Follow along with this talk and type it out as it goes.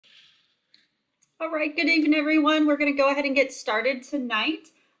All right, good evening, everyone. We're going to go ahead and get started tonight.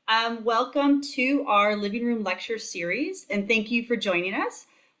 Welcome to our living room lecture series, and thank you for joining us.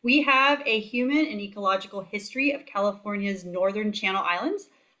 We have A Human and Ecological History of California's Northern Channel Islands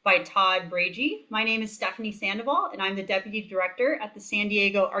by Todd Braje. My name is Stephanie Sandoval, and I'm the Deputy Director at the San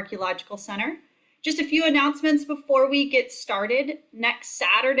Diego Archaeological Center. Just a few announcements before we get started. Next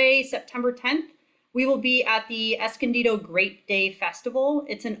Saturday, September 10th, we will be at the Escondido Grape Day Festival.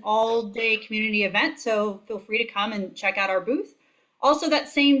 It's an all-day community event, so feel free to come and check out our booth. Also, that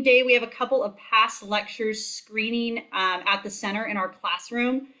same day, we have a couple of past lectures screening at the center in our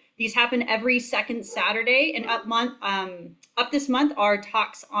classroom. These happen every second Saturday, and up this month are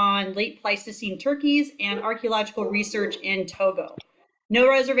talks on late Pleistocene turkeys and archaeological research in Togo. No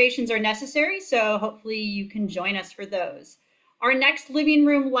reservations are necessary, so hopefully you can join us for those. Our next living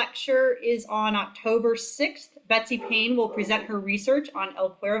room lecture is on October 6th. Betsy Payne will present her research on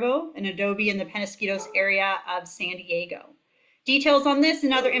El Cuervo, an adobe in the Penasquitos area of San Diego. Details on this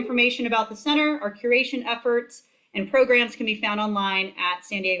and other information about the center, our curation efforts, and programs can be found online at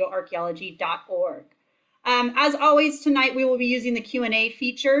sandiegoarchaeology.org. As always, tonight we will be using the Q&A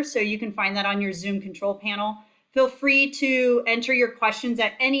feature, so you can find that on your Zoom control panel. Feel free to enter your questions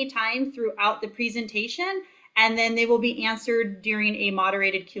at any time throughout the presentation, and then they will be answered during a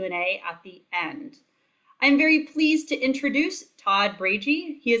moderated Q&A at the end. I'm very pleased to introduce Todd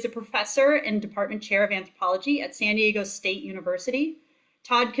Braje. He is a professor and department chair of anthropology at San Diego State University.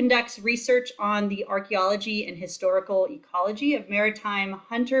 Todd conducts research on the archaeology and historical ecology of maritime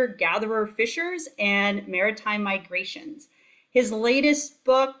hunter-gatherer fishers and maritime migrations. His latest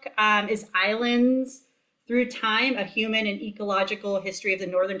book is Islands Through Time, A Human and Ecological History of the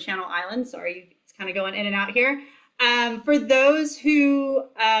Northern Channel Islands. Sorry, it's kind of going in and out here. For those who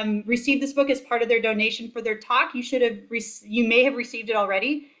received this book as part of their donation for their talk, you may have received it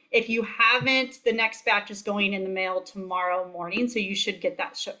already. If you haven't, the next batch is going in the mail tomorrow morning, so you should get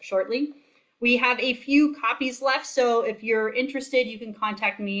that shortly. We have a few copies left, so if you're interested, you can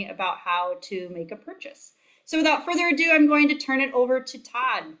contact me about how to make a purchase. So without further ado, I'm going to turn it over to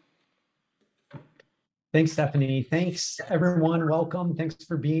Todd. Thanks, Stephanie. Thanks, everyone. Welcome. Thanks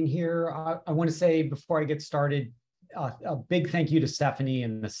for being here. I want to say before I get started, a big thank you to Stephanie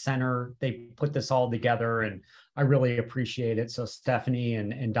and the center. They put this all together, and I really appreciate it. So Stephanie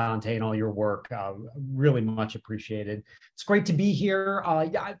and Dante and all your work, really much appreciated. It's great to be here.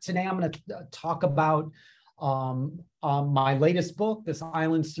 Today I'm going to talk about my latest book, this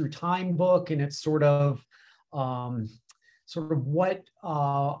Islands Through Time book, and it's sort of what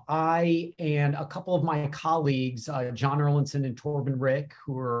I and a couple of my colleagues, John Erlinson and Torben Rick,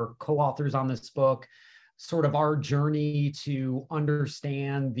 who are co-authors on this book, sort of our journey to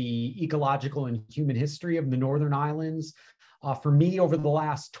understand the ecological and human history of the Northern Islands. For me, over the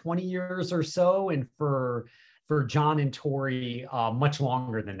last 20 years or so, and for John and Tori, much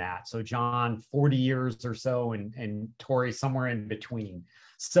longer than that. So John, 40 years or so, and Tori somewhere in between.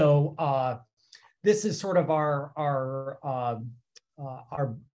 So this is sort of our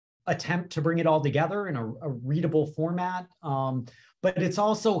attempt to bring it all together in a readable format. But it's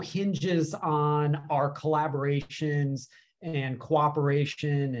also hinges on our collaborations and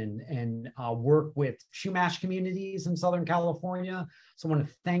cooperation and work with Chumash communities in Southern California. So I want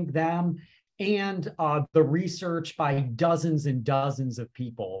to thank them and the research by dozens and dozens of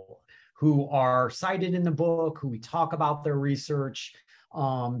people who are cited in the book, who we talk about their research,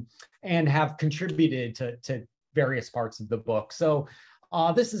 and have contributed to various parts of the book. So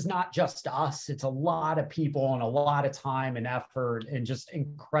this is not just us, it's a lot of people and a lot of time and effort and just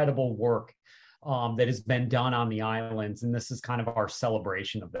incredible work that has been done on the islands. And this is kind of our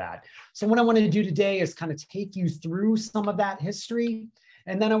celebration of that. So what I want to do today is kind of take you through some of that history.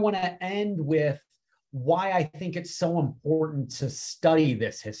 And then I want to end with why I think it's so important to study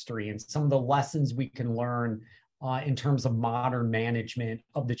this history and some of the lessons we can learn in terms of modern management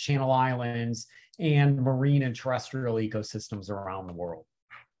of the Channel Islands and marine and terrestrial ecosystems around the world.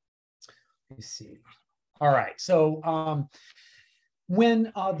 Let me see. All right, so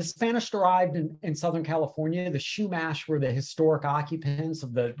when the Spanish arrived in Southern California, the Chumash were the historic occupants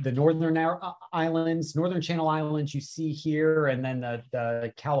of the Northern Islands, Northern Channel Islands you see here, and then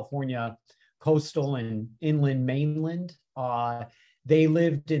the California coastal and inland mainland. They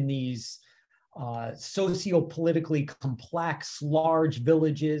lived in these socio-politically complex, large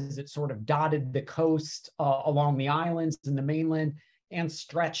villages that sort of dotted the coast along the islands and the mainland and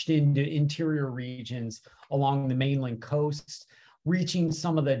stretched into interior regions along the mainland coast, reaching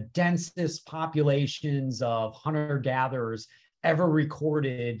some of the densest populations of hunter-gatherers ever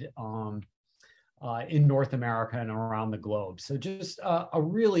recorded in North America and around the globe. So just a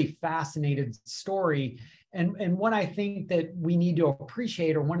really fascinating story. And what I think that we need to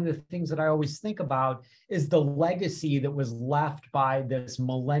appreciate, or one of the things that I always think about, is the legacy that was left by this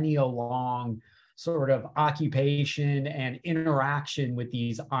millennia-long sort of occupation and interaction with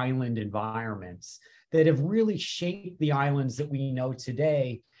these island environments that have really shaped the islands that we know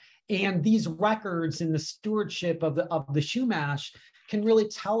today. And these records in the stewardship of the Chumash can really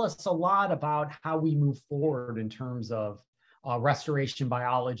tell us a lot about how we move forward in terms of restoration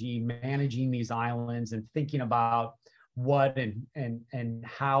biology, managing these islands, and thinking about what and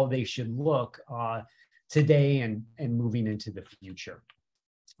how they should look today and moving into the future.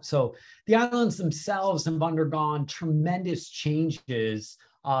 So the islands themselves have undergone tremendous changes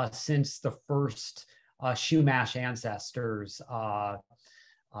since the first Chumash ancestors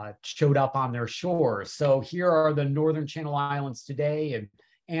showed up on their shores. So here are the Northern Channel Islands today, and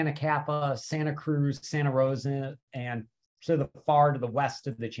Anacapa, Santa Cruz, Santa Rosa, and to the far to the west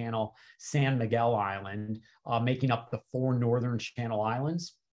of the channel, San Miguel Island, making up the 4 Northern Channel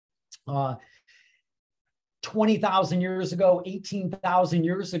Islands. 20,000 years ago, 18,000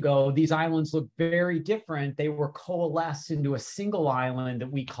 years ago, these islands looked very different. They were coalesced into a single island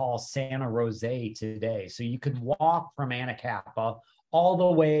that we call Santa Rosa today. So you could walk from Anacapa all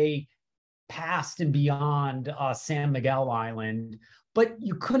the way past and beyond San Miguel Island, but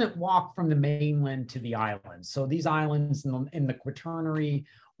you couldn't walk from the mainland to the islands. So these islands in the Quaternary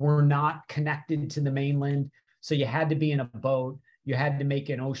were not connected to the mainland. So you had to be in a boat. You had to make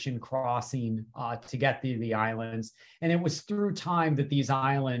an ocean crossing to get to the islands. And it was through time that these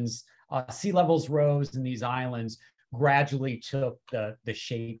islands, sea levels rose and these islands gradually took the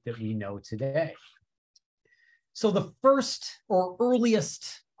shape that we know today. So the first or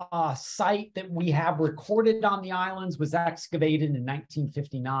earliest site that we have recorded on the islands was excavated in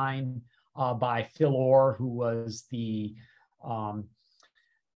 1959 by Phil Orr, who was the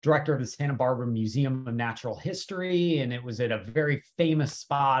director of the Santa Barbara Museum of Natural History. And it was at a very famous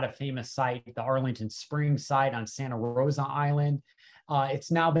spot, a famous site, the Arlington Springs site on Santa Rosa Island. It's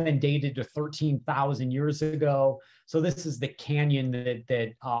now been dated to 13,000 years ago. So this is the canyon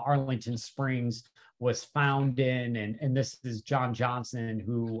that Arlington Springs was found in. And this is John Johnson,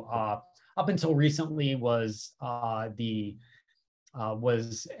 who up until recently was an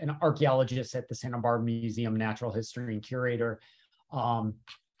archaeologist at the Santa Barbara Museum of Natural History and curator.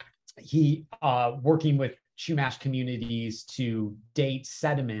 He working with Chumash communities to date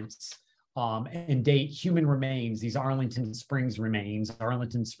sediments and date human remains, these Arlington Springs remains,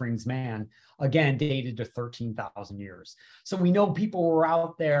 Arlington Springs man, again, dated to 13,000 years. So we know people were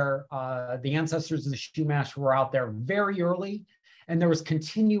out there, the ancestors of the Chumash were out there very early, and there was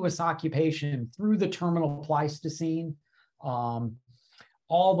continuous occupation through the terminal Pleistocene, all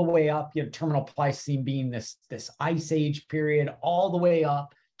the way up, you know, terminal Pleistocene being this ice age period, all the way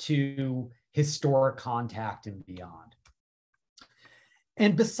up to historic contact and beyond.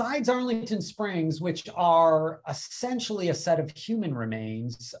 And besides Arlington Springs, which are essentially a set of human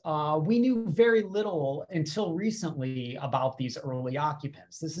remains, we knew very little until recently about these early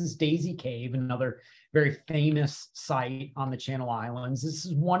occupants. This is Daisy Cave, another very famous site on the Channel Islands. This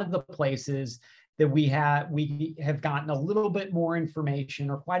is one of the places that we have gotten a little bit more information,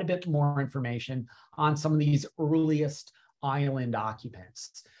 or quite a bit more information, on some of these earliest island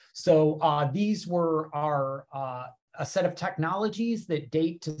occupants. So these were a set of technologies that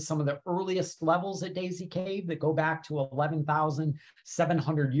date to some of the earliest levels at Daisy Cave that go back to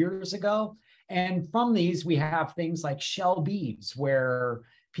 11,700 years ago. And from these, we have things like shell beads, where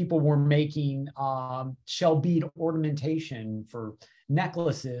people were making shell bead ornamentation for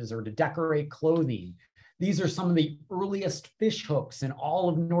necklaces or to decorate clothing. These are some of the earliest fish hooks in all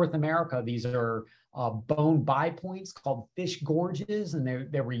of North America. These are bone bipoints called fish gorges, and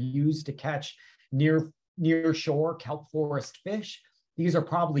they were used to catch near shore kelp forest fish. These are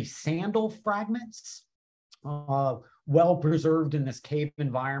probably sandal fragments, well preserved in this cave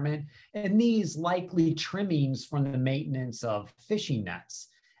environment, and these likely trimmings from the maintenance of fishing nets.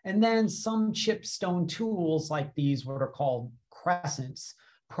 And then some chipped stone tools like these, what are called crescents,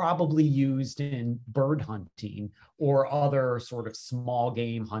 probably used in bird hunting or other sort of small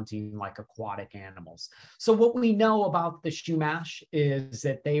game hunting like aquatic animals. So what we know about the Chumash is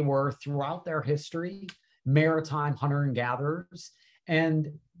that they were, throughout their history, maritime hunter and gatherers,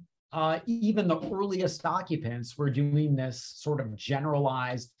 and even the earliest occupants were doing this sort of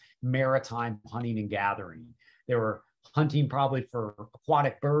generalized maritime hunting and gathering. They were hunting probably for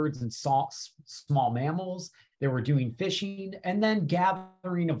aquatic birds and small mammals. They were doing fishing and then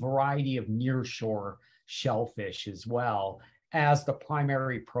gathering a variety of nearshore shellfish as well. as the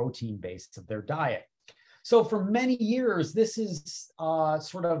primary protein base of their diet. So for many years, this is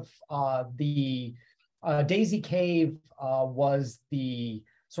the Daisy Cave was the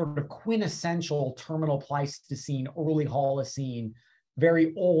sort of quintessential terminal Pleistocene, early Holocene,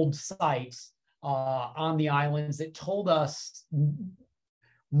 very old sites on the islands that told us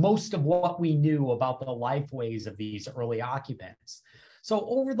most of what we knew about the lifeways of these early occupants. So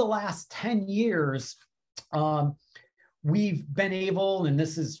over the last 10 years, we've been able, and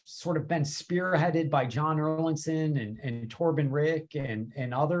this has sort of been spearheaded by John Erlandson and Torben Rick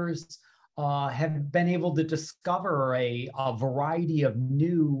and others, have been able to discover a variety of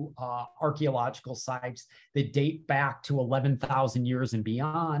new archaeological sites that date back to 11,000 years and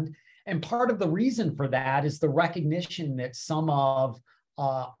beyond. And part of the reason for that is the recognition that some other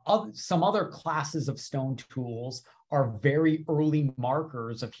classes of stone tools are very early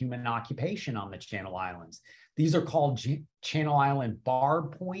markers of human occupation on the Channel Islands. These are called Channel Island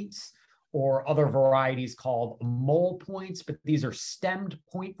barb points, or other varieties called mole points, but these are stemmed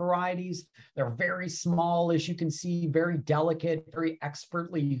point varieties. They're very small, as you can see, very delicate, very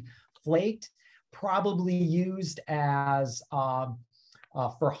expertly flaked, probably used as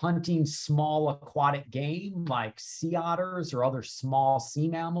for hunting small aquatic game like sea otters or other small sea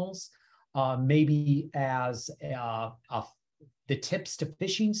mammals, maybe as the tips to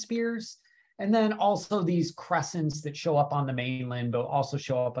fishing spears. And then also these crescents that show up on the mainland, but also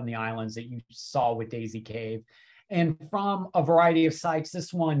show up on the islands that you saw with Daisy Cave. And from a variety of sites,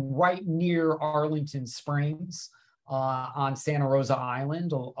 this one right near Arlington Springs on Santa Rosa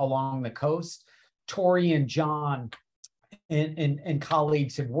Island along the coast, Tori and John and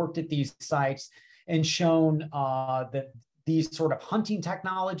colleagues have worked at these sites and shown that these sort of hunting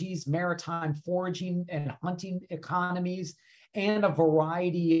technologies, maritime foraging and hunting economies, and a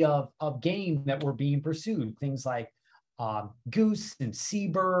variety of game that were being pursued, things like goose and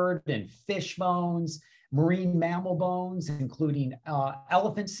seabird and fish bones, marine mammal bones, including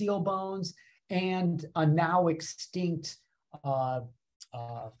elephant seal bones, and a now extinct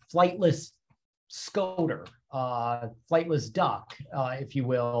flightless scoter, flightless duck, if you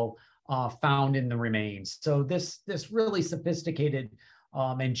will, found in the remains. So this really sophisticated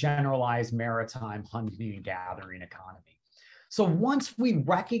and generalized maritime hunting and gathering economy. So once we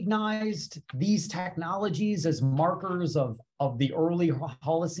recognized these technologies as markers of the early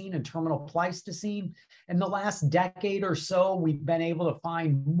Holocene and terminal Pleistocene, in the last decade or so, we've been able to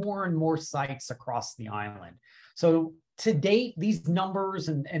find more and more sites across the island. So to date, these numbers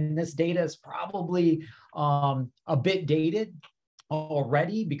and this data is probably a bit dated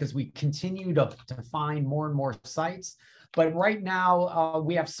already because we continue to find more and more sites. But right now,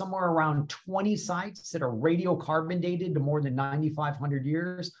 we have somewhere around 20 sites that are radiocarbon dated to more than 9,500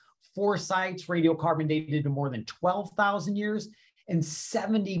 years, 4 sites radiocarbon dated to more than 12,000 years, and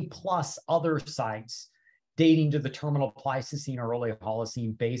 70 plus other sites dating to the terminal Pleistocene or early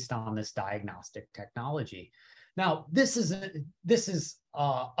Holocene based on this diagnostic technology. Now, this is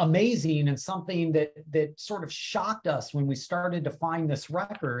amazing and something that sort of shocked us when we started to find this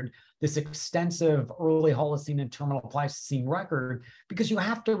record, this extensive early Holocene and terminal Pleistocene record, because you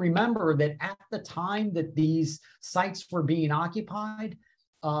have to remember that at the time that these sites were being occupied,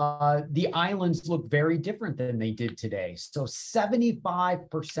 the islands looked very different than they did today. So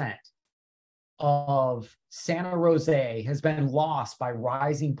 75% of Santa Rosa has been lost by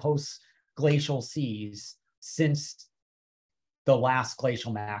rising post-glacial seas since the last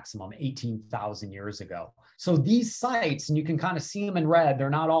glacial maximum 18,000 years ago. So these sites, and you can kind of see them in red,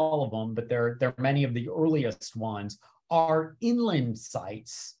 they're not all of them, but they're many of the earliest ones, are inland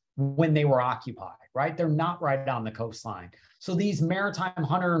sites when they were occupied, right? They're not right on the coastline. So these maritime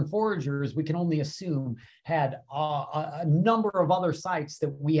hunter and foragers, we can only assume, had a number of other sites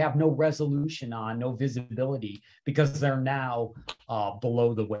that we have no resolution on, no visibility, because they're now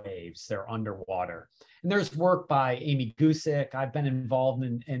below the waves, they're underwater. And there's work by Amy Gusick. I've been involved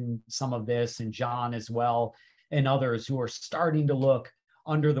in some of this, and John as well, and others who are starting to look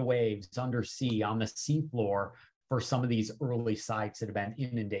under the waves, undersea, on the seafloor for some of these early sites that have been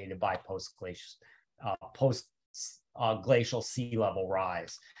inundated by post-glacial sea level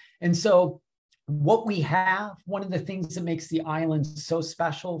rise. And so what we have, one of the things that makes the island so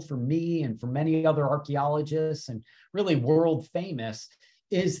special for me and for many other archaeologists and really world famous,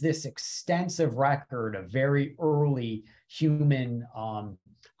 is this extensive record of very early human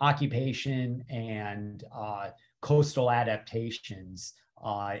occupation and coastal adaptations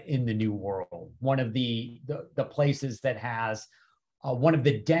in the New World. One of the places that has one of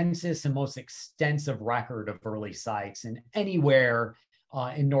the densest and most extensive record of early sites in anywhere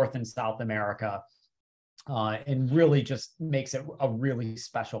in North and South America and really just makes it a really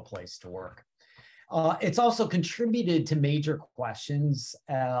special place to work. It's also contributed to major questions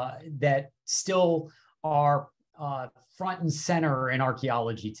that still are front and center in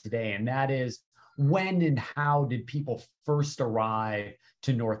archaeology today, and that is, when and how did people first arrive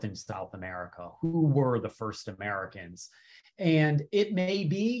to North and South America? Who were the first Americans? And it may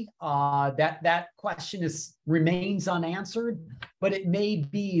be that question remains unanswered, but it may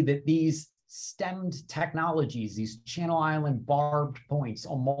be that these stemmed technologies, these Channel Island barbed points,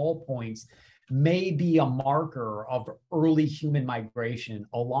 mole points, may be a marker of early human migration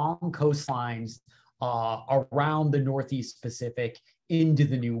along coastlines around the Northeast Pacific into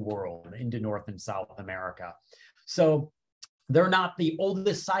the New World, into North and South America. So they're not the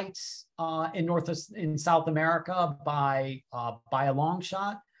oldest sites in North and South America by a long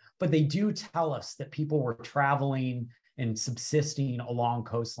shot, but they do tell us that people were traveling and subsisting along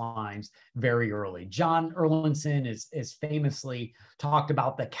coastlines very early. John Erlandson is famously talked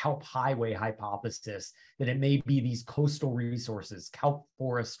about the kelp highway hypothesis, that it may be these coastal resources, kelp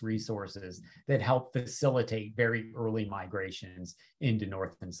forest resources, that help facilitate very early migrations into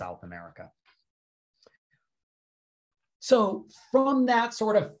North and South America. So from that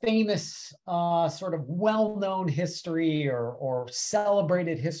sort of famous, sort of well-known history or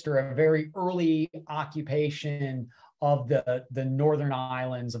celebrated history of very early occupation of the Northern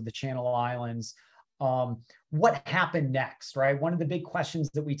Islands, of the Channel Islands, what happened next, right? One of the big questions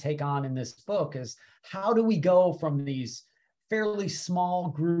that we take on in this book is, how do we go from these fairly small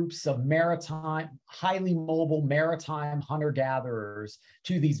groups of maritime, highly mobile maritime hunter-gatherers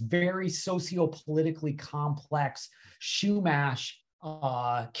to these very socio-politically complex Chumash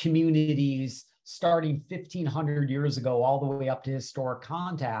communities starting 1,500 years ago, all the way up to historic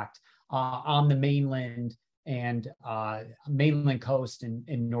contact on the mainland and mainland coast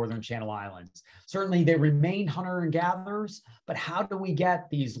in Northern Channel Islands. Certainly they remain hunter and gatherers, but how do we get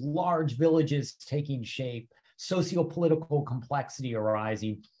these large villages taking shape, socio-political complexity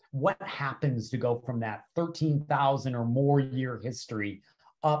arising? What happens to go from that 13,000 or more year history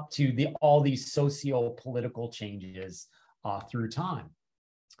up to all these socio-political changes through time?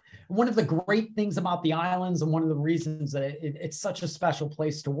 One of the great things about the islands, and one of the reasons that it's such a special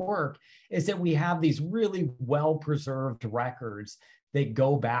place to work, is that we have these really well-preserved records that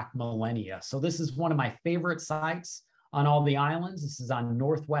go back millennia. So this is one of my favorite sites on all the islands. This is on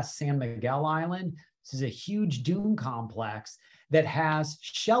Northwest San Miguel Island. This is a huge dune complex that has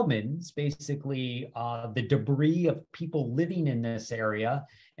shellmans, basically the debris of people living in this area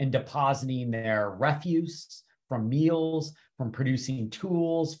and depositing their refuse from meals, from producing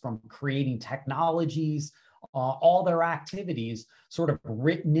tools, from creating technologies, all their activities sort of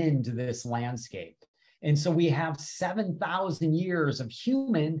written into this landscape. And so we have 7,000 years of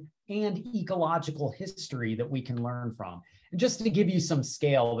human and ecological history that we can learn from. And just to give you some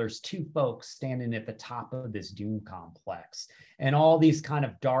scale, there's two folks standing at the top of this dune complex. And all these kind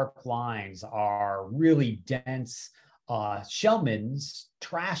of dark lines are really dense shellmans,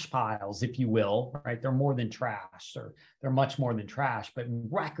 trash piles, if you will, right? They're more than trash, or they're much more than trash, but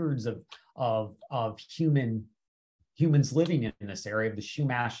records of humans living in this area, of the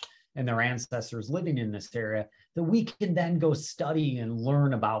Chumash and their ancestors living in this area, that we can then go study and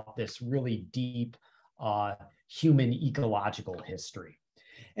learn about this really deep human ecological history.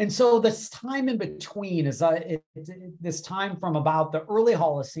 And so this time in between is this time from about the early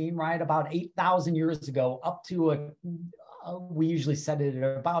Holocene, right, about 8,000 years ago, up to we usually set it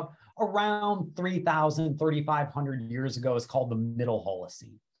at about around 3,000, 3,500 years ago, is called the Middle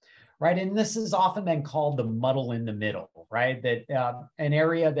Holocene, right? And this has often been called the muddle in the middle, right? That an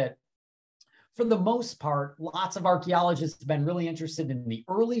area that, for the most part, lots of archaeologists have been really interested in the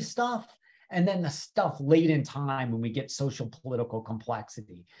early stuff, and then the stuff late in time when we get social political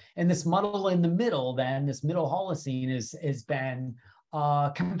complexity. And this muddle in the middle, then, this Middle Holocene has been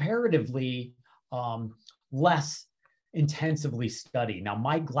comparatively less intensively studied. Now,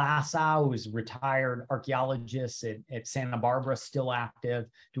 Mike Glassow, who's a retired archaeologist at Santa Barbara, still active,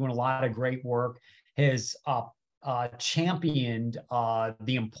 doing a lot of great work, has championed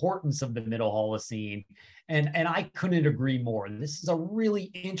the importance of the Middle Holocene. And I couldn't agree more. This is a really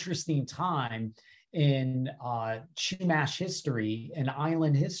interesting time in Chumash history and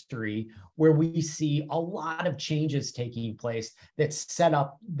island history, where we see a lot of changes taking place that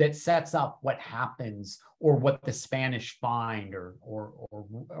sets up what happens, or what the Spanish find or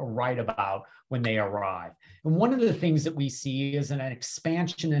write about when they arrive. And one of the things that we see is an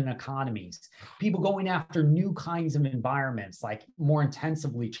expansion in economies, people going after new kinds of environments, like more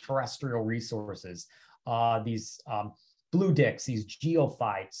intensively terrestrial resources, these blue dicks, these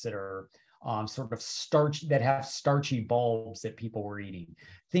geophytes that are sort of starch that have starchy bulbs that people were eating.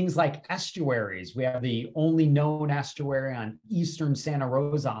 Things like estuaries. We have the only known estuary on eastern Santa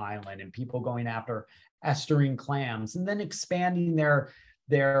Rosa Island, and people going after estuarine clams, and then expanding their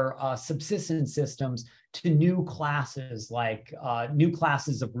subsistence systems to new classes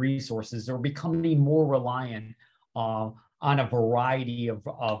of resources, or becoming more reliant on a variety of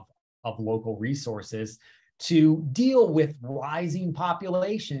local resources to deal with rising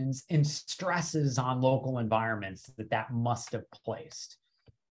populations and stresses on local environments that must have placed.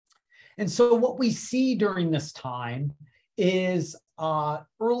 And so what we see during this time is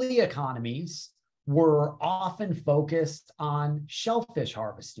early economies were often focused on shellfish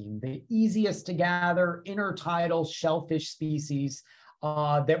harvesting, the easiest to gather intertidal shellfish species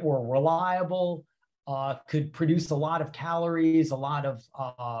that were reliable, could produce a lot of calories, a lot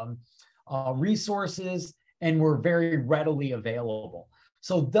of resources, and were very readily available.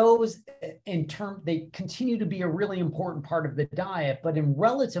 So those, they continue to be a really important part of the diet, but in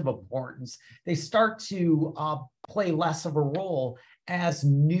relative importance, they start to play less of a role as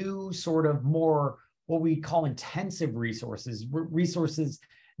new sort of more what we call intensive resources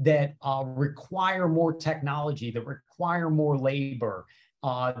that require more technology, that require more labor,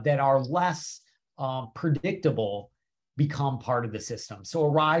 that are less predictable, become part of the system. So a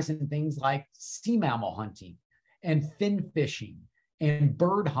rise in things like sea mammal hunting and fin fishing and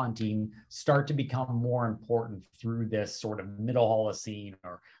bird hunting start to become more important through this sort of middle Holocene,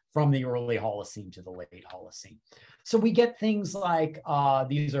 or from the early Holocene to the late Holocene. So we get things like,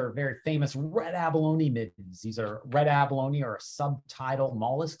 these are very famous red abalone middens. These are red abalone, are a subtidal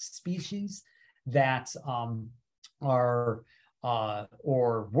mollusk species that are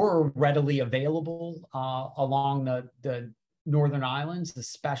or were readily available along the northern islands,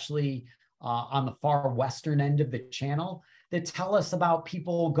 especially on the far western end of the channel, that tell us about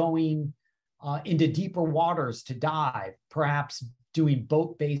people going into deeper waters to dive, perhaps doing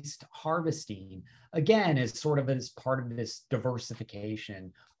boat-based harvesting, again, as sort of as part of this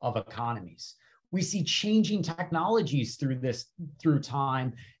diversification of economies. We see changing technologies through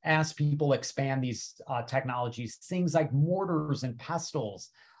time as people expand these technologies. Things like mortars and pestles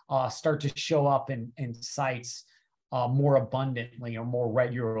start to show up in sites more abundantly or more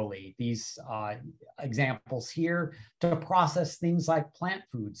regularly. These examples here to process things like plant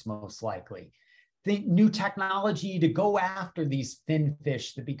foods, most likely. The new technology to go after these fin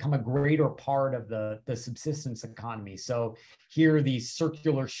fish that become a greater part of the subsistence economy. So here, these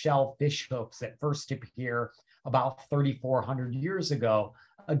circular shell fish hooks that first appear about 3,400 years ago,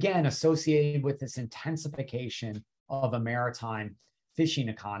 again, associated with this intensification of a maritime fishing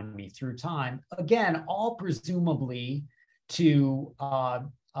economy through time. Again, all presumably to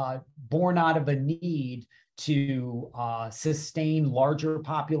born out of a need to sustain larger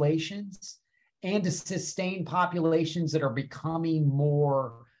populations, and to sustain populations that are becoming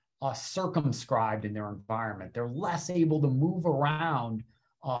more circumscribed in their environment. They're less able to move around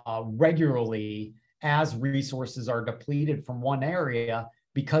regularly as resources are depleted from one area,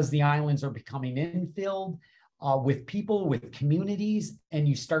 because the islands are becoming infilled with people, with communities, and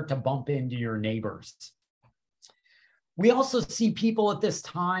you start to bump into your neighbors. We also see people at this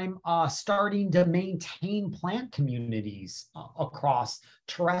time starting to maintain plant communities across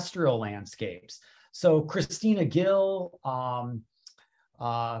terrestrial landscapes. So Christina Gill,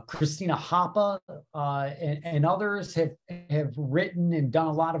 Christina Hoppe, and others have written and done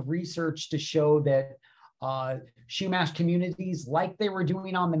a lot of research to show that Chumash communities, like they were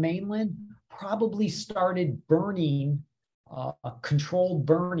doing on the mainland, probably started burning, controlled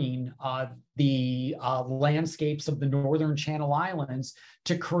burning the landscapes of the northern Channel Islands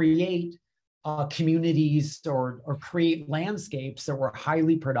to create communities or create landscapes that were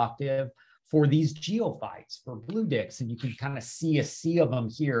highly productive for these geophytes, for blue dicks. And you can kind of see a sea of them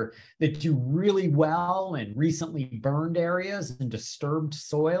here that do really well in recently burned areas and disturbed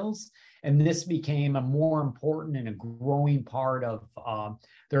soils. And this became a more important and a growing part of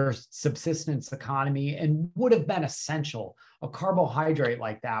their subsistence economy, and would have been essential. A carbohydrate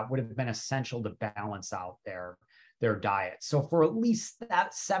like that would have been essential to balance out their diet. So for at least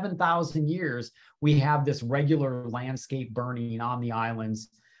that 7,000 years, we have this regular landscape burning on the islands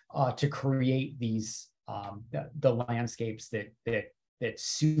to create these the landscapes that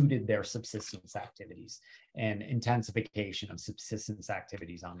suited their subsistence activities and intensification of subsistence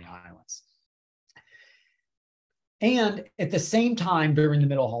activities on the islands. And at the same time, during the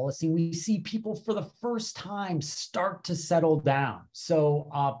Middle Holocene, we see people for the first time start to settle down.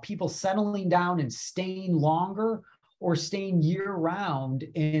 So people settling down and staying longer, or staying year-round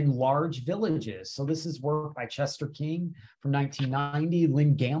in large villages. So this is work by Chester King from 1990.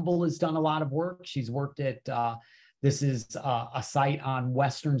 Lynn Gamble has done a lot of work. She's worked at, this is a site on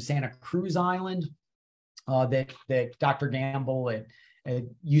Western Santa Cruz Island that Dr. Gamble at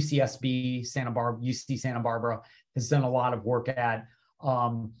UCSB UC Santa Barbara has done a lot of work at,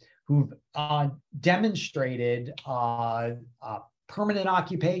 who've demonstrated permanent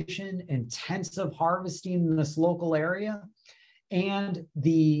occupation, intensive harvesting in this local area, and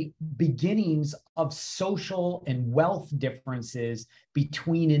the beginnings of social and wealth differences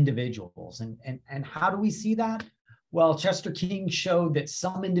between individuals. And how do we see that? Well, Chester King showed that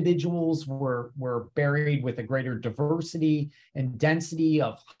some individuals were buried with a greater diversity and density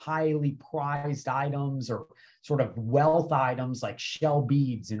of highly prized items or sort of wealth items like shell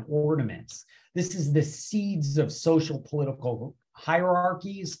beads and ornaments. This is the seeds of social political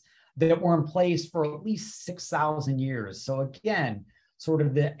hierarchies that were in place for at least 6,000 years. So again, sort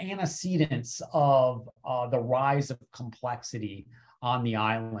of the antecedents of the rise of complexity on the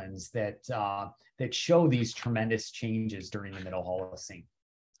islands that show these tremendous changes during the Middle Holocene.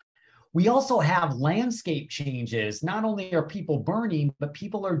 We also have landscape changes. Not only are people burning, but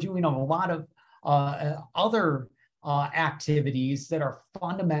people are doing a lot of other activities that are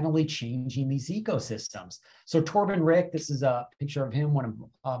fundamentally changing these ecosystems. So Torben Rick, this is a picture of him, one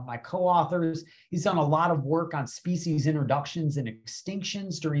of my co-authors. He's done a lot of work on species introductions and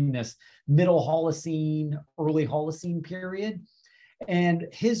extinctions during this Middle Holocene, early Holocene period. And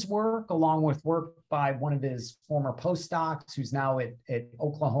his work, along with work by one of his former postdocs, who's now at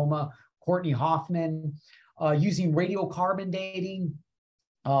Oklahoma, Courtney Hoffman, using radiocarbon dating,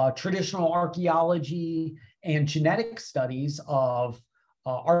 traditional archaeology, and genetic studies of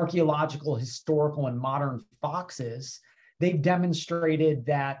archaeological, historical, and modern foxes, they've demonstrated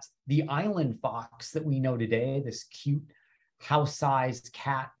that the island fox that we know today, this cute house-sized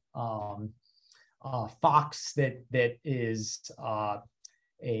cat fox that is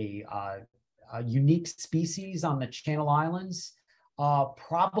a unique species on the Channel Islands,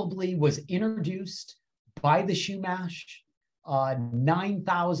 probably was introduced by the Chumash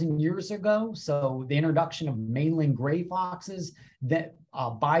 9,000 years ago. So the introduction of mainland gray foxes that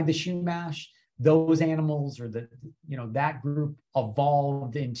by the Chumash, those animals or that group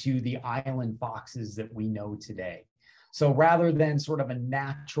evolved into the island foxes that we know today. So rather than sort of a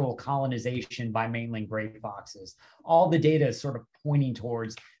natural colonization by mainland gray foxes, all the data is sort of pointing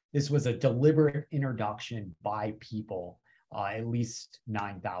towards this was a deliberate introduction by people at least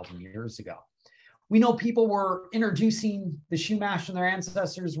 9,000 years ago. We know people were introducing, the Chumash and their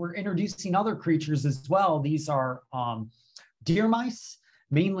ancestors were introducing other creatures as well. These are deer mice.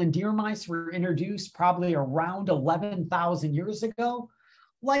 Mainland deer mice were introduced probably around 11,000 years ago.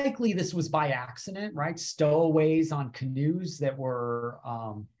 Likely this was by accident, right? Stowaways on canoes that were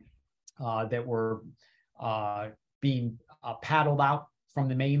being paddled out from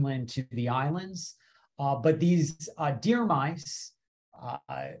the mainland to the islands. But these deer mice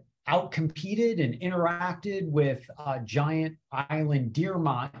outcompeted and interacted with giant island deer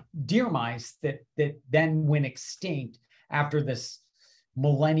mice that then went extinct after this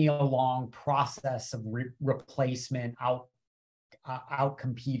millennia-long process of replacement,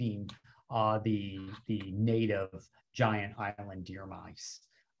 outcompeting the native giant island deer mice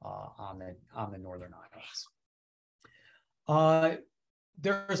on the northern islands.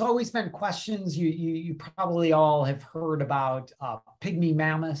 There's always been questions. You probably all have heard about pygmy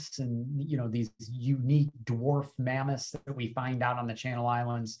mammoths and these unique dwarf mammoths that we find out on the Channel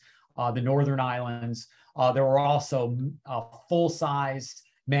Islands, the northern islands. There were also full-size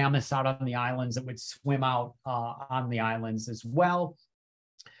mammoths out on the islands that would swim out on the islands as well.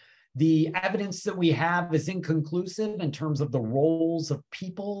 The evidence that we have is inconclusive in terms of the roles of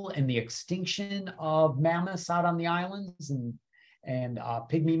people in the extinction of mammoths out on the islands and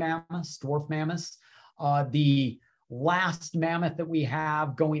pygmy mammoths, dwarf mammoths. The last mammoth that we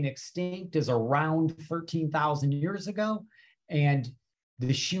have going extinct is around 13,000 years ago. And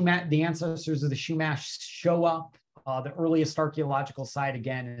the ancestors of the Chumash show up. The earliest archaeological site,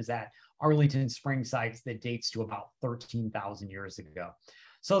 again, is at Arlington Spring sites that dates to about 13,000 years ago.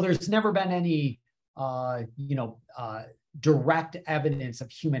 So there's never been any, direct evidence of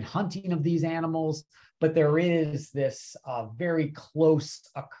human hunting of these animals, but there is this very close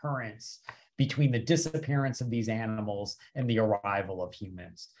occurrence between the disappearance of these animals and the arrival of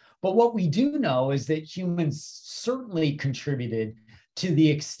humans. But what we do know is that humans certainly contributed to the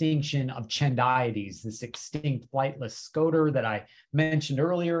extinction of Chendiades, this extinct flightless scoter that I mentioned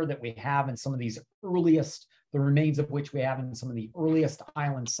earlier that we have in some of these earliest, the remains of which we have in some of the earliest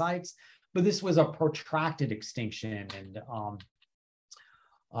island sites. but this was a protracted extinction.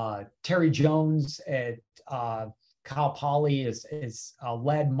 And Terry Jones at Cal Poly is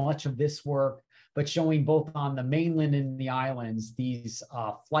led much of this work, but showing both on the mainland and the islands, these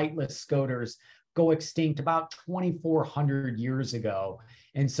flightless scoters go extinct about 2,400 years ago.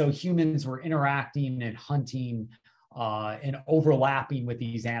 And so humans were interacting and hunting and overlapping with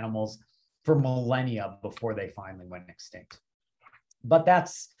these animals for millennia before they finally went extinct. But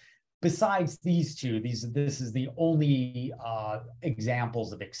that's besides these two, this is the only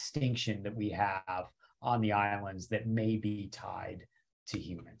examples of extinction that we have on the islands that may be tied to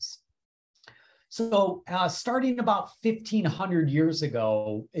humans. So starting about 1,500 years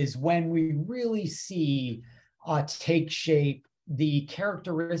ago is when we really see take shape the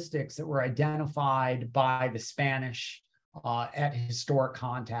characteristics that were identified by the Spanish at historic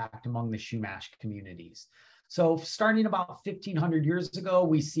contact among the Chumash communities. So starting about 1,500 years ago,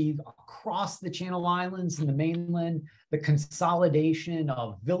 we see across the Channel Islands and the mainland, the consolidation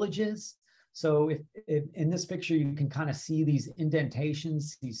of villages. So if in this picture, you can kind of see these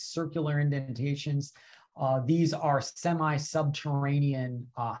indentations, these circular indentations. These are semi-subterranean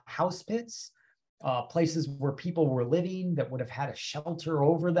house pits, places where people were living that would have had a shelter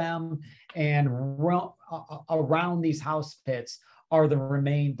over them. And around these house pits are the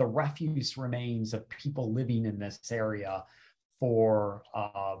refuse remains of people living in this area for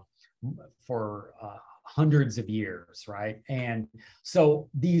hundreds of years, right? And so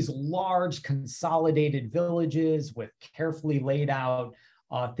these large consolidated villages with carefully laid out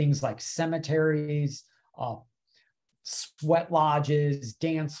things like cemeteries, sweat lodges,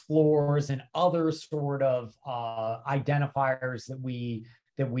 dance floors, and other sort of identifiers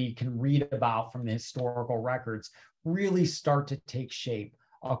that we can read about from the historical records really start to take shape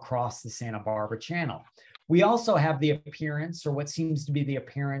across the Santa Barbara Channel. We also have the appearance, or what seems to be the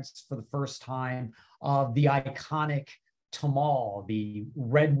appearance for the first time, of the iconic tamal, the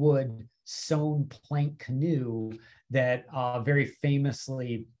redwood sewn plank canoe that very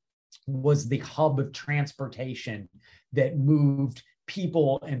famously was the hub of transportation that moved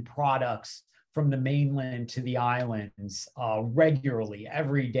people and products from the mainland to the islands regularly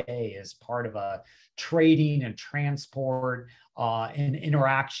every day as part of a trading and transport and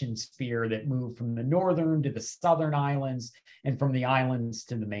interaction sphere that moved from the northern to the southern islands and from the islands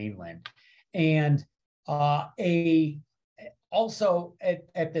to the mainland. And also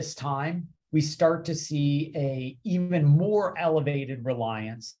at this time, we start to see a even more elevated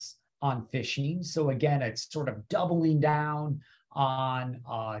reliance on fishing. So again, it's sort of doubling down on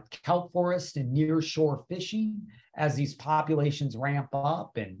kelp forest and nearshore fishing as these populations ramp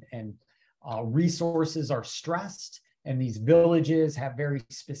up and resources are stressed, and these villages have very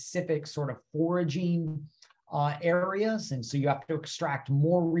specific sort of foraging areas. And so you have to extract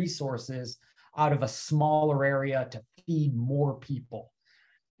more resources out of a smaller area to feed more people.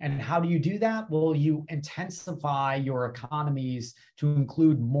 And how do you do that? Well, you intensify your economies to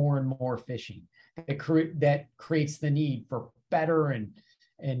include more and more fishing. That creates the need for better and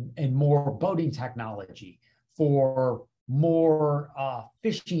more boating technology, for more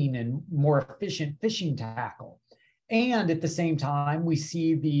fishing and more efficient fishing tackle. And at the same time, we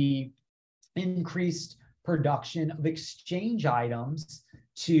see the increased production of exchange items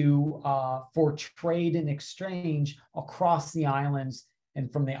for trade and exchange across the islands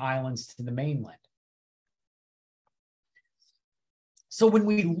and from the islands to the mainland. So when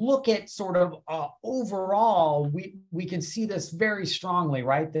we look at sort of overall, we can see this very strongly,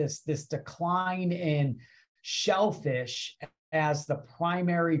 right? This decline in shellfish as the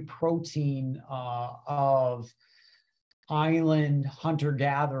primary protein of island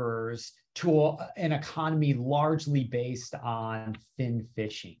hunter-gatherers to an economy largely based on fin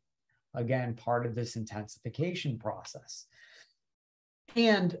fishing. Again, part of this intensification process.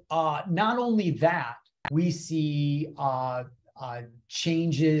 And not only that, we see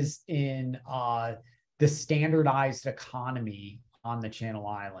changes in the standardized economy on the Channel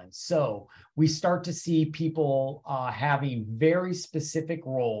Islands. So we start to see people having very specific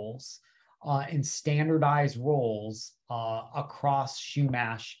roles and standardized roles across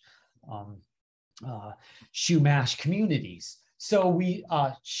Chumash communities. So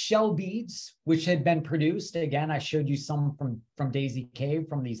shell beads, which had been produced, again, I showed you some from Daisy Cave,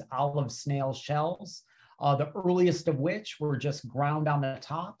 from these olive snail shells, the earliest of which were just ground on the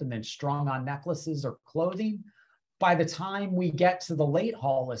top and then strung on necklaces or clothing. By the time we get to the late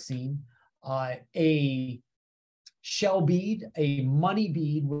Holocene, a shell bead, a money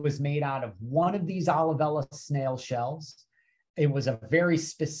bead, was made out of one of these olivella snail shells. It was a very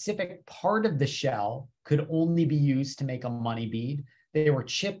specific part of the shell, could only be used to make a money bead. They were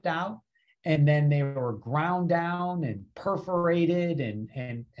chipped out and then they were ground down and perforated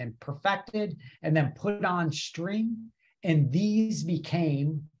and perfected, and then put on string. And these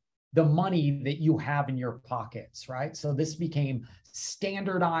became the money that you have in your pockets, right? So this became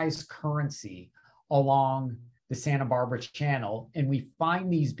standardized currency along the Santa Barbara Channel. And we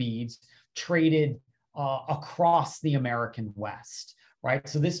find these beads traded across the American West, right?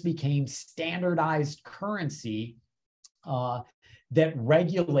 So this became standardized currency that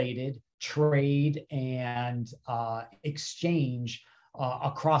regulated trade and exchange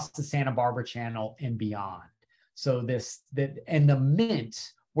across the Santa Barbara Channel and beyond. So and the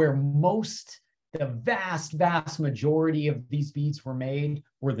mint, where the vast majority of these beads were made,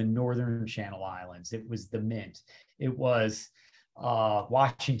 were the northern Channel Islands. It was the mint. It was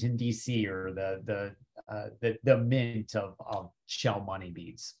Washington, D.C., or the mint of shell money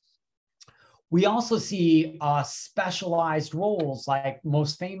beads. We also see specialized roles, like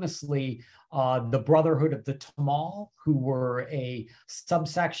most famously the Brotherhood of the Tamal, who were a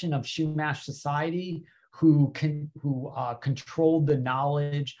subsection of Chumash society who controlled the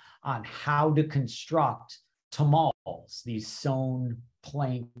knowledge on how to construct tamals, these sewn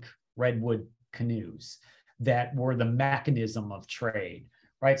plank redwood canoes that were the mechanism of trade,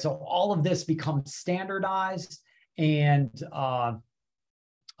 right? So all of this becomes standardized and part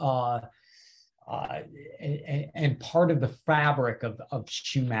of the fabric of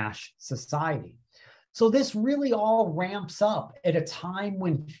Chumash society. So this really all ramps up at a time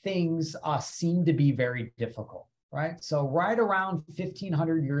when things seem to be very difficult, right? So right around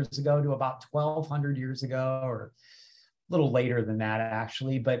 1,500 years ago to about 1,200 years ago, or a little later than that,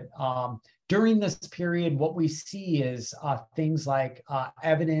 actually. But during this period, what we see is things like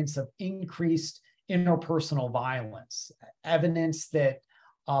evidence of increased interpersonal violence, evidence that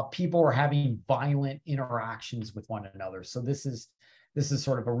people are having violent interactions with one another. So this is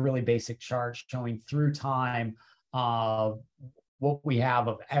sort of a really basic chart showing through time what we have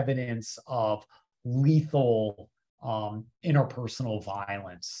of evidence of lethal interpersonal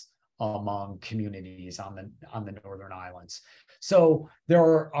violence among communities on the Northern Islands. So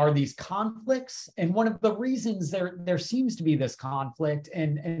there are these conflicts, and one of the reasons there seems to be this conflict,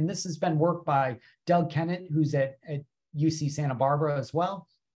 and this has been worked by Doug Kennett, who's at UC Santa Barbara as well,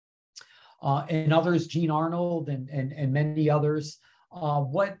 and others, Gene Arnold and many others.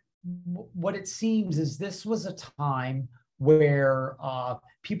 What it seems is this was a time where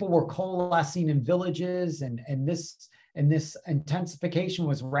people were coalescing in villages, and this intensification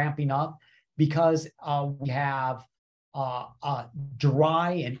was ramping up because we have a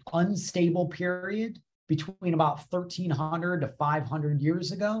dry and unstable period between about 1,300 to 500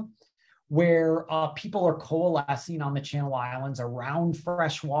 years ago, where people are coalescing on the Channel Islands around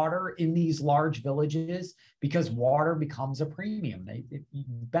fresh water in these large villages because water becomes a premium. If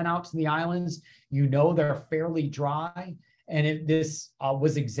you've been out to the islands, you know they're fairly dry, and this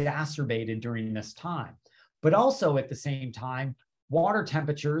was exacerbated during this time. But also at the same time, water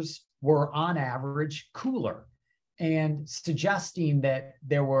temperatures were on average cooler, and suggesting that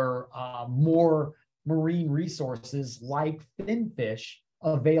there were more marine resources like finfish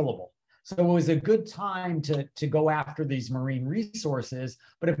available. So it was a good time to go after these marine resources,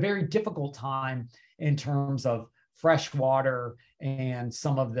 but a very difficult time in terms of fresh water and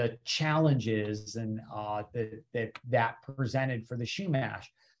some of the challenges and that presented for the Chumash.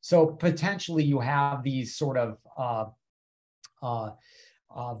 So potentially you have these sort of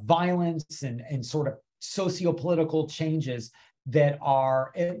violence and sort of sociopolitical changes that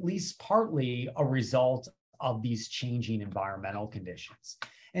are at least partly a result of these changing environmental conditions.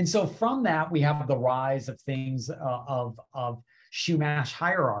 And so from that, we have the rise of things of Chumash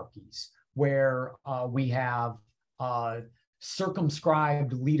hierarchies, where we have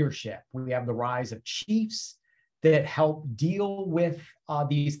circumscribed leadership. We have the rise of chiefs that help deal with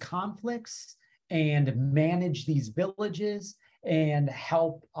these conflicts and manage these villages and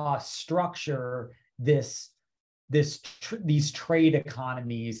help structure these trade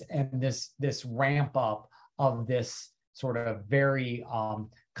economies and this ramp up of this sort of very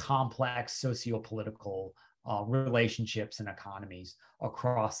complex sociopolitical relationships and economies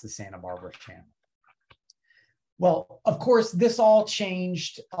across the Santa Barbara Channel. Well, of course, this all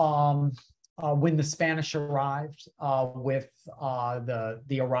changed when the Spanish arrived with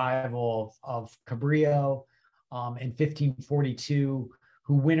the arrival of Cabrillo in 1542,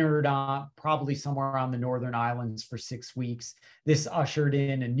 who wintered probably somewhere on the Northern Islands for 6 weeks. This ushered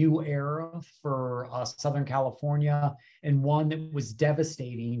in a new era for Southern California, and one that was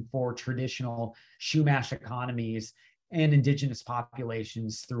devastating for traditional Chumash economies and indigenous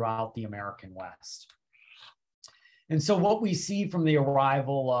populations throughout the American West. And so what we see from the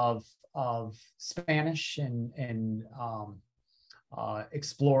arrival Spanish and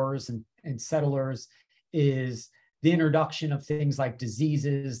explorers and settlers is the introduction of things like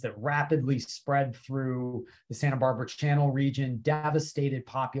diseases that rapidly spread through the Santa Barbara Channel region, devastated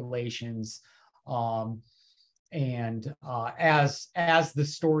populations. As the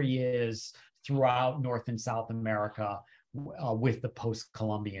story is throughout North and South America with the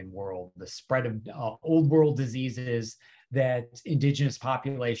post-Columbian world, the spread of old world diseases that indigenous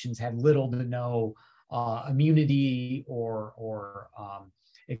populations had little to no immunity or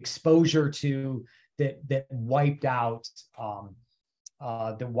exposure to, that wiped out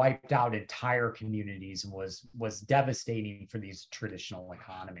entire communities and was devastating for these traditional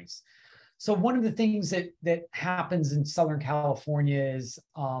economies. So one of the things that happens in Southern California is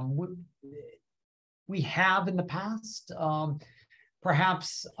we have in the past,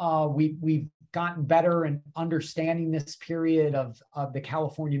 perhaps we've gotten better in understanding this period of the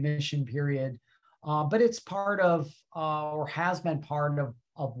California mission period, but it's part of or has been part of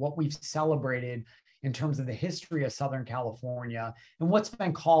what we've celebrated in terms of the history of Southern California and what's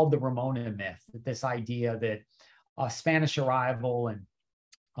been called the Ramona myth, this idea that Spanish arrival and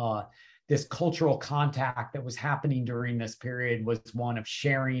this cultural contact that was happening during this period was one of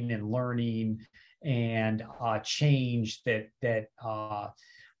sharing and learning and change that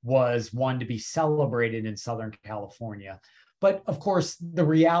was one to be celebrated in Southern California. But of course, the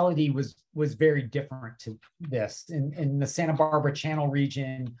reality was very different to this. In the Santa Barbara Channel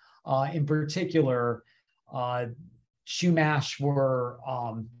region, in particular, Chumash were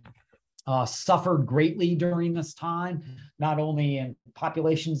suffered greatly during this time, not only in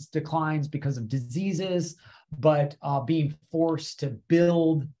populations declines because of diseases, but being forced to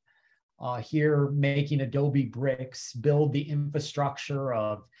build here, making adobe bricks, build the infrastructure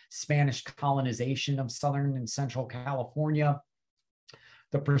of Spanish colonization of Southern and Central California,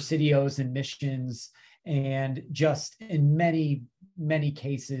 the presidios and missions, and just in many, many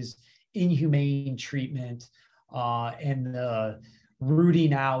cases, inhumane treatment and the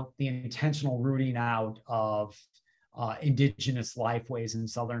rooting out, the intentional rooting out of indigenous lifeways in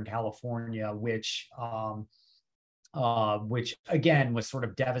Southern California, which again was sort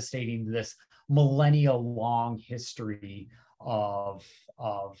of devastating to this millennia-long history of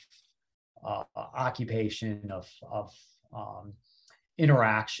occupation, of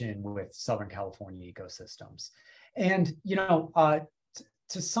interaction with Southern California ecosystems. And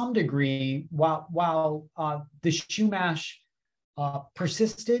to some degree, while the Chumash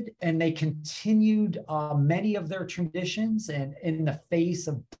persisted and they continued many of their traditions, and in the face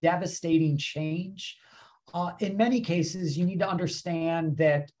of devastating change, in many cases, you need to understand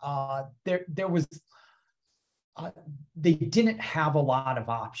that there was they didn't have a lot of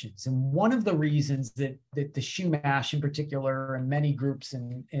options. And one of the reasons that the Chumash in particular, and many groups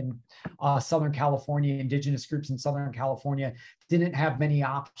in Southern California, indigenous groups in Southern California, didn't have many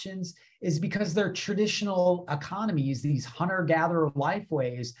options is because their traditional economies, these hunter-gatherer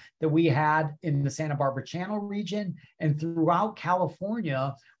lifeways that we had in the Santa Barbara Channel region and throughout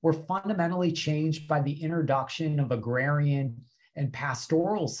California, were fundamentally changed by the introduction of agrarian and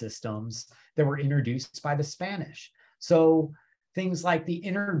pastoral systems that were introduced by the Spanish. So things like the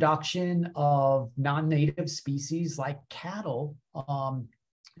introduction of non-native species like cattle,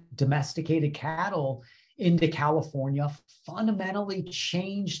 domesticated cattle into California, fundamentally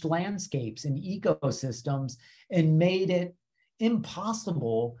changed landscapes and ecosystems and made it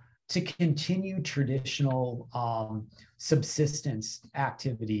impossible to continue traditional subsistence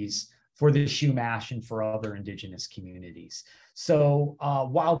activities for the Chumash and for other indigenous communities. So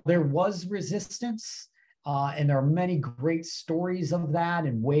while there was resistance, and there are many great stories of that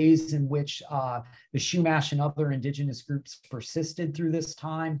and ways in which the Chumash and other indigenous groups persisted through this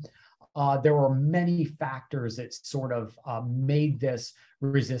time, there were many factors that sort of made this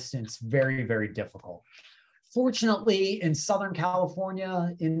resistance very, very difficult. Fortunately, in Southern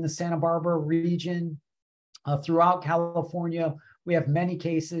California, in the Santa Barbara region, throughout California, we have many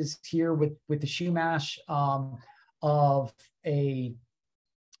cases here with the Chumash of a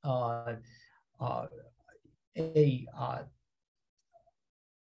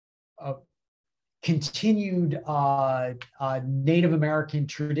continued Native American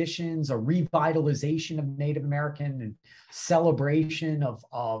traditions, a revitalization of Native American and celebration of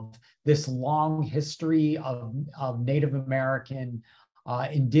this long history of Native American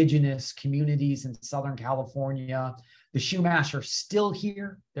indigenous communities in Southern California. The Chumash are still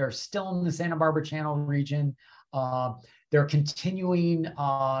here. They're still in the Santa Barbara Channel region. They're continuing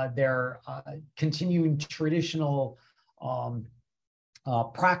traditional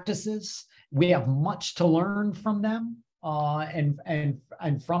practices. We have much to learn from them. and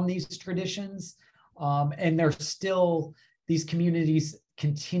from these traditions, and there's still, these communities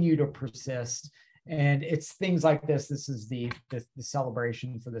continue to persist. And it's things like this. This is the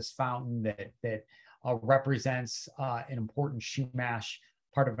celebration for this fountain that represents an important Chumash,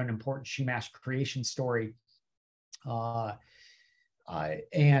 part of an important Chumash creation story.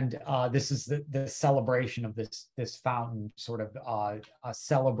 This is the celebration of this fountain, sort of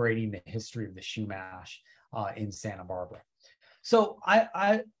celebrating the history of the Chumash in Santa Barbara. So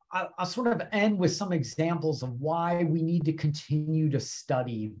I'll sort of end with some examples of why we need to continue to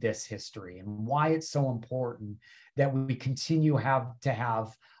study this history and why it's so important that we continue to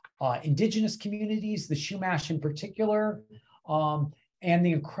have indigenous communities, the Chumash in particular, and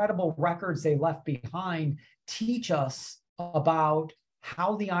the incredible records they left behind teach us about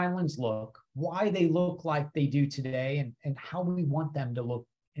how the islands look, why they look like they do today, and how we want them to look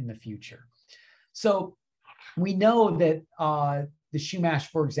in the future. So we know that the Chumash,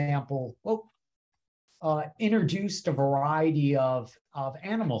 for example, introduced a variety of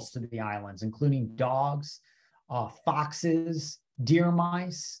animals to the islands, including dogs, foxes, deer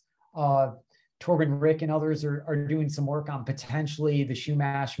mice. Torben Rick and others are doing some work on potentially the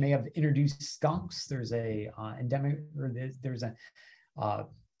Chumash may have introduced skunks. There's a endemic, or there's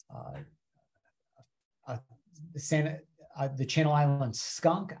the Channel Islands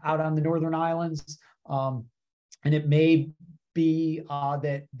skunk out on the Northern Islands, and it may be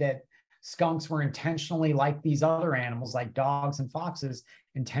that skunks were intentionally, like these other animals, like dogs and foxes,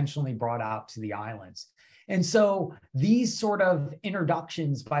 intentionally brought out to the islands. And so these sort of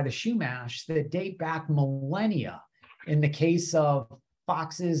introductions by the Chumash that date back millennia, in the case of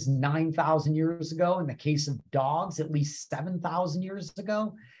foxes 9,000 years ago, in the case of dogs at least 7,000 years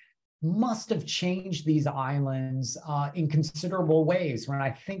ago, must have changed these islands in considerable ways. When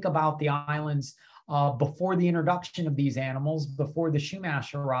I think about the islands before the introduction of these animals, before the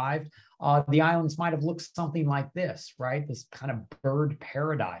Chumash arrived, the islands might have looked something like this, right? This kind of bird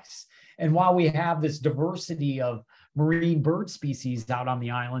paradise. And while we have this diversity of marine bird species out on the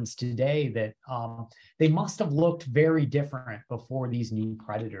islands today, that they must have looked very different before these new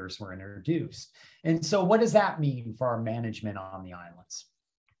predators were introduced. And so what does that mean for our management on the islands?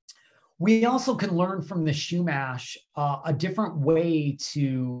 We also can learn from the Chumash a different way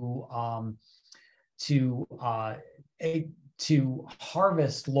to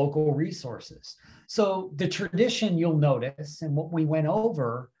harvest local resources. So the tradition, you'll notice, and what we went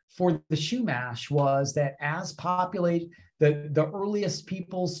over for the Chumash, was that as the earliest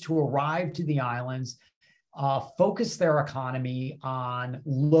peoples to arrive to the islands focused their economy on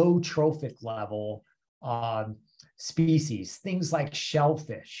low trophic level species, things like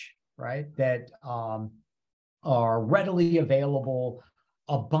shellfish, right, that are readily available,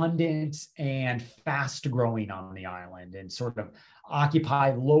 abundant, and fast growing on the island, and sort of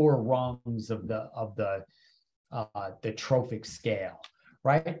occupy lower rungs of the trophic scale,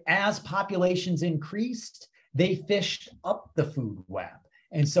 right? As populations increased, they fished up the food web,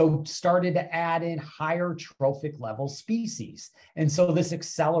 and so started to add in higher trophic level species. And so this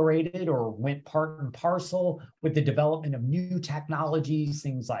accelerated or went part and parcel with the development of new technologies,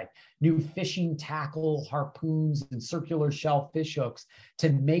 things like new fishing tackle, harpoons, and circular shell fish hooks,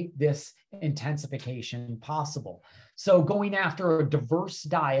 to make this intensification possible. So going after a diverse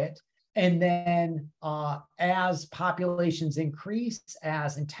diet, and then as populations increase,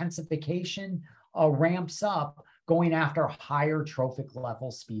 as intensification ramps up, going after higher trophic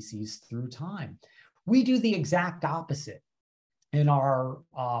level species through time. We do the exact opposite in our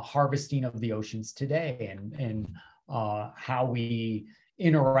harvesting of the oceans today, and how we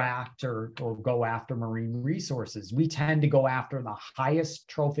interact or go after marine resources. We tend to go after the highest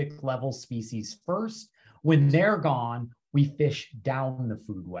trophic level species first. When they're gone, we fish down the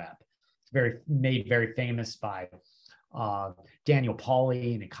food web. It's made very famous by Daniel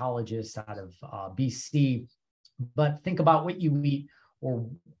Pauly, an ecologist out of BC. But think about what you eat or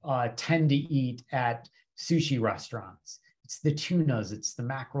tend to eat at sushi restaurants. It's the tunas, it's the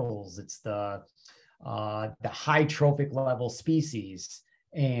mackerels, it's the high trophic level species.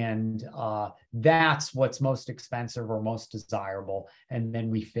 And that's what's most expensive or most desirable. And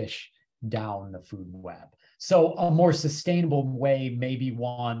then we fish down the food web. So a more sustainable way may be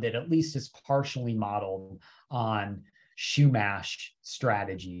one that at least is partially modeled on Chumash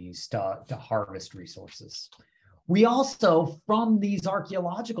strategies to harvest resources. We also, from these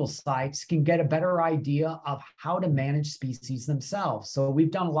archaeological sites, can get a better idea of how to manage species themselves. So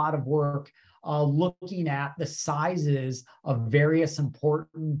we've done a lot of work looking at the sizes of various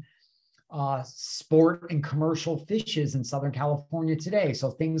important sport and commercial fishes in Southern California today.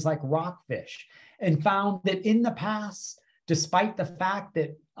 So things like rockfish. and found that in the past, despite the fact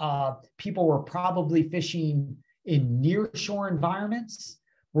that people were probably fishing in nearshore environments,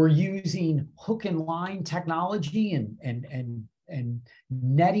 were using hook and line technology and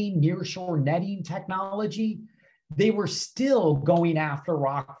netting, nearshore netting technology, they were still going after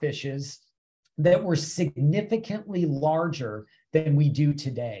rockfishes that were significantly larger than we do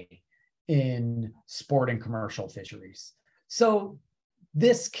today in sport and commercial fisheries. So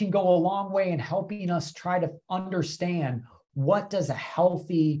this can go a long way in helping us try to understand, what does a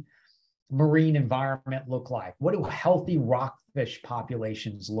healthy marine environment look like? What do healthy rockfish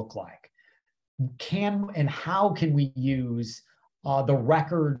populations look like? How can we use the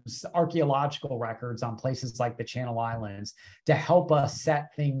records, archaeological records on places like the Channel Islands to help us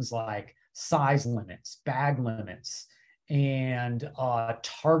set things like size limits, bag limits, and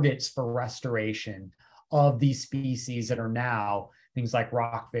targets for restoration of these species that are now, things like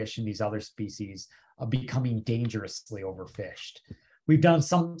rockfish and these other species, becoming dangerously overfished. We've done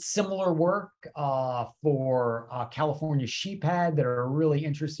some similar work for California sheephead that are a really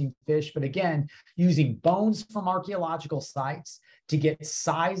interesting fish, but again, using bones from archaeological sites to get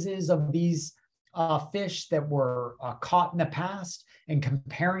sizes of these fish that were caught in the past and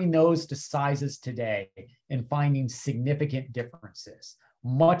comparing those to sizes today and finding significant differences,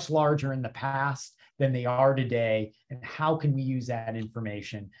 much larger in the past than they are today. And how can we use that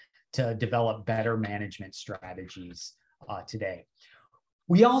information to develop better management strategies today?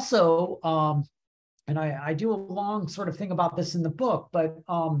 We also, and I do a long sort of thing about this in the book, but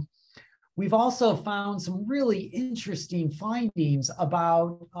we've also found some really interesting findings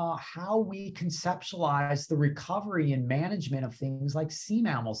about how we conceptualize the recovery and management of things like sea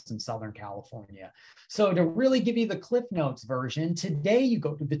mammals in Southern California. So to really give you the Cliff Notes version, today you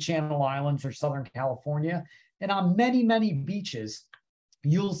go to the Channel Islands or Southern California, and on many, many beaches,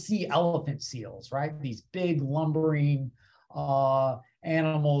 you'll see elephant seals, right? These big lumbering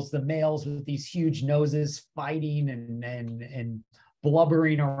animals, the males with these huge noses fighting and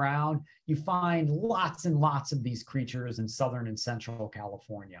blubbering around. You find lots and lots of these creatures in Southern and Central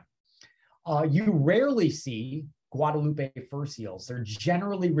California. You rarely see Guadalupe fur seals. They're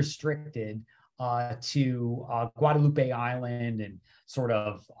generally restricted to Guadalupe Island and sort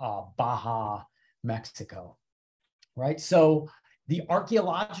of Baja, Mexico, right? So the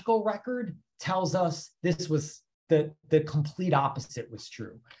archaeological record tells us this was the complete opposite was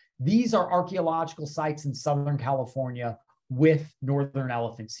true. These are archaeological sites in Southern California with northern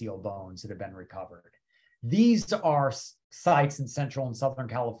elephant seal bones that have been recovered. These are sites in Central and Southern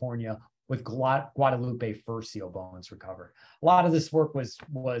California with Guadalupe fur seal bones recovered. A lot of this work was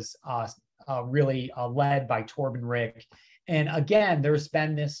really led by Torben Rick. And again, there's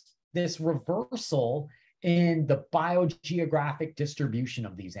been this reversal in the biogeographic distribution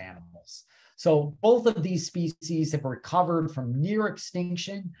of these animals. So both of these species have recovered from near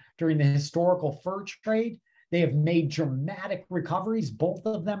extinction during the historical fur trade. They have made dramatic recoveries, both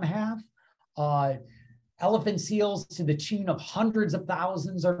of them have. Elephant seals to the tune of hundreds of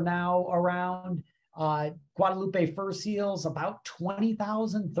thousands are now around. Guadalupe fur seals, about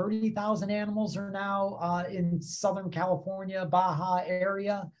 20,000, 30,000 animals are now in Southern California, Baja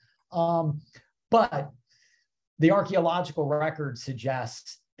area. But the archaeological record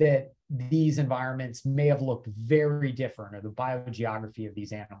suggests that these environments may have looked very different, or the biogeography of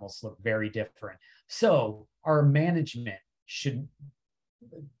these animals look very different. So our management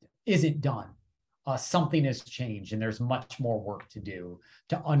isn't done. Something has changed, and there's much more work to do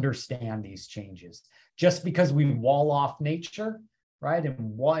to understand these changes. Just because we wall off nature, right,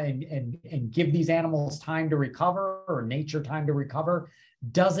 and give these animals time to recover, or nature time to recover,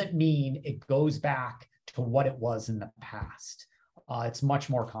 doesn't mean it goes back to what it was in the past. It's much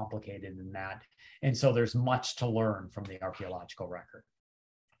more complicated than that. And so there's much to learn from the archaeological record.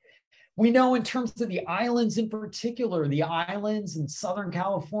 We know in terms of the islands in particular, the islands in Southern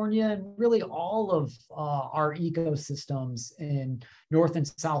California, and really all of our ecosystems in North and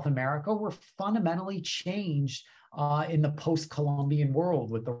South America were fundamentally changed in the post-Columbian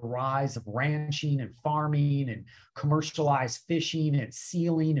world with the rise of ranching and farming and commercialized fishing and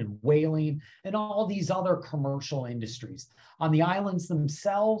sealing and whaling and all these other commercial industries. On the islands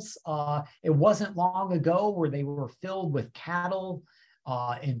themselves, it wasn't long ago where they were filled with cattle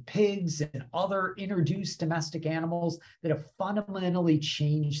and pigs and other introduced domestic animals that have fundamentally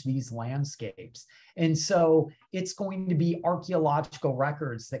changed these landscapes. And so it's going to be archaeological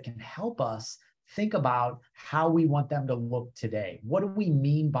records that can help us think about how we want them to look today. What do we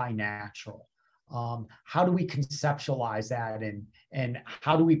mean by natural? How do we conceptualize that, and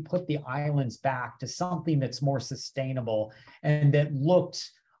how do we put the islands back to something that's more sustainable and that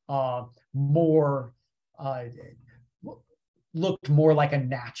looked more looked more like a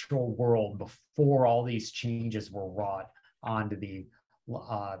natural world before all these changes were wrought onto the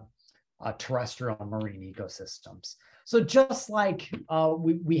terrestrial marine ecosystems. So just like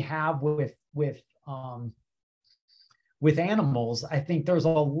we have with animals, I think there's a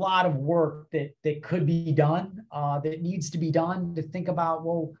lot of work that could be done, that needs to be done to think about,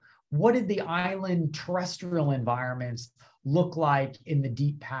 well, what did the island terrestrial environments look like in the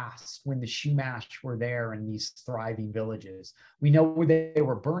deep past when the Chumash were there in these thriving villages? We know where they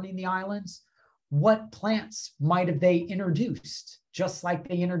were burning the islands. What plants might have they introduced? Just like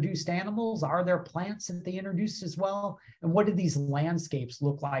they introduced animals, are there plants that they introduced as well? And what did these landscapes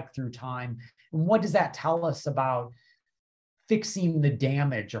look like through time? And what does that tell us about fixing the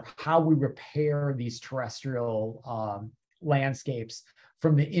damage, or how we repair these terrestrial landscapes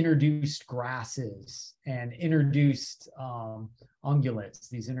from the introduced grasses and introduced ungulates,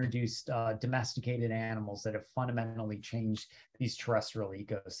 these introduced domesticated animals that have fundamentally changed these terrestrial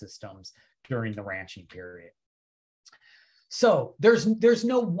ecosystems during the ranching period? So there's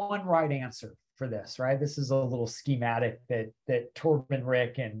no one right answer for this, right? This is a little schematic that Torben,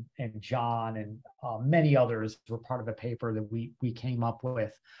 Rick, and John and many others were part of a paper that we came up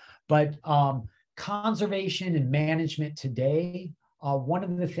with. But conservation and management today, one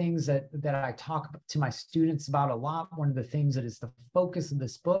of the things that I talk to my students about a lot, one of the things that is the focus of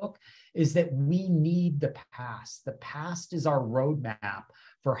this book, is that we need the past. The past is our roadmap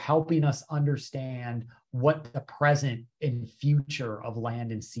for helping us understand what the present and future of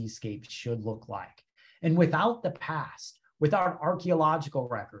land and seascapes should look like. And without the past, without archaeological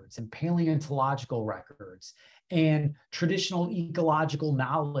records and paleontological records and traditional ecological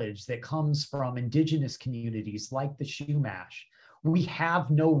knowledge that comes from indigenous communities like the Chumash, we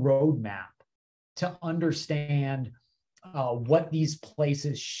have no roadmap to understand what these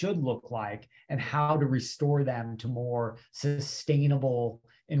places should look like and how to restore them to more sustainable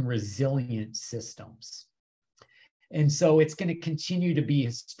and resilient systems. And so it's going to continue to be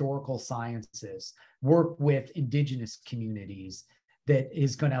historical sciences, work with indigenous communities, that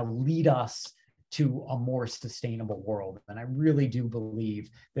is going to lead us to a more sustainable world. And I really do believe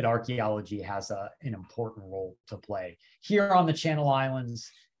that archaeology has an important role to play here on the Channel Islands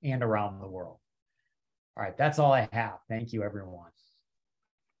and around the world. All right, that's all I have. Thank you, everyone.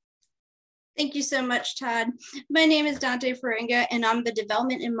 Thank you so much, Todd. My name is Dante Faringa, and I'm the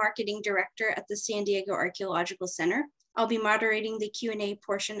Development and Marketing Director at the San Diego Archaeological Center. I'll be moderating the Q&A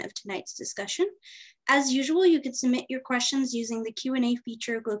portion of tonight's discussion. As usual, you can submit your questions using the Q&A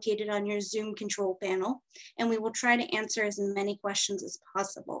feature located on your Zoom control panel, and we will try to answer as many questions as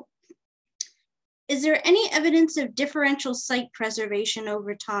possible. Is there any evidence of differential site preservation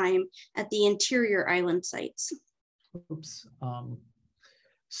over time at the interior island sites? Oops.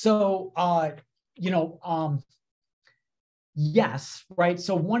 Yes, right.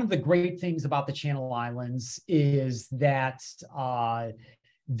 So one of the great things about the Channel Islands is that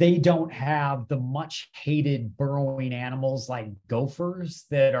they don't have the much hated burrowing animals like gophers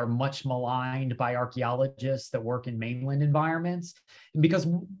that are much maligned by archaeologists that work in mainland environments. And because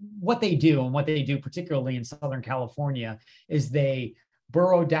what they do particularly in Southern California, is they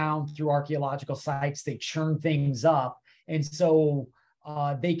burrow down through archaeological sites, they churn things up. And so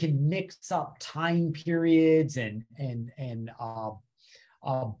they can mix up time periods and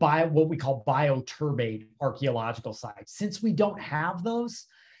what we call bioturbate archaeological sites. Since we don't have those,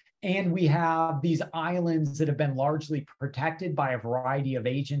 and we have these islands that have been largely protected by a variety of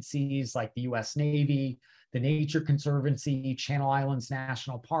agencies like the US Navy, the Nature Conservancy, Channel Islands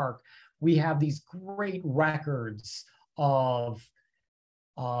National Park, we have these great records of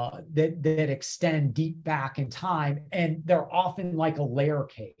that extend deep back in time, and they're often like a layer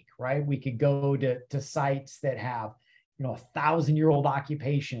cake, right? We could go to sites that have, a 1,000-year-old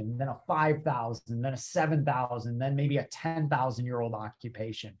occupation, then a 5,000, then a 7,000, then maybe a 10,000-year-old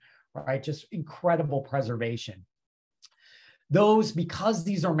occupation, right? Just incredible preservation. Those, because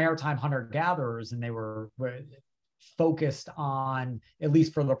these are maritime hunter-gatherers and they were focused on, at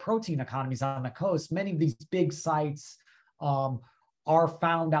least for the protein economies on the coast, many of these big sites are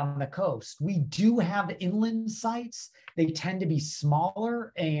found on the coast. We do have inland sites. They tend to be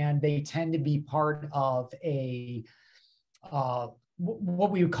smaller, and they tend to be part of a what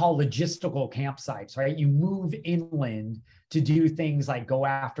we would call logistical campsites, right? You move inland to do things like go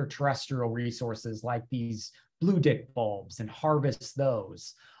after terrestrial resources like these blue dick bulbs and harvest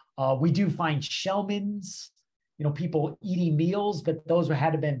those. We do find shellmans, people eating meals, but those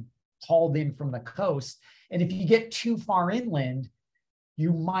had to been hauled in from the coast. And if you get too far inland,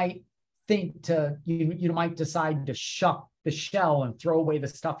 you might think you might decide to shuck the shell and throw away the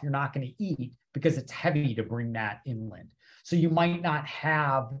stuff you're not going to eat because it's heavy to bring that inland. So you might not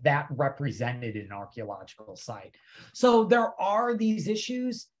have that represented in an archaeological site. So there are these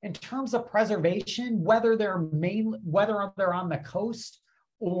issues in terms of preservation, whether they're on the coast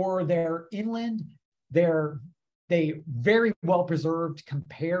or they're inland, they very well preserved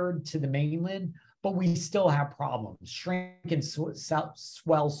compared to the mainland, but we still have problems. Shrink and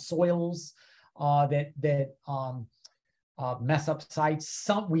swell soils that mess up sites.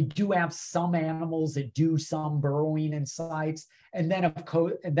 We do have some animals that do some burrowing in sites, and then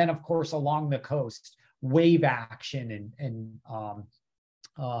of course along the coast, wave action and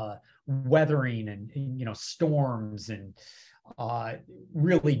weathering and storms and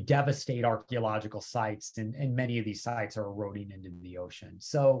really devastate archaeological sites, and many of these sites are eroding into the ocean.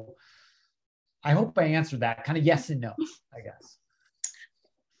 So I hope I answered that kind of yes and no, I guess.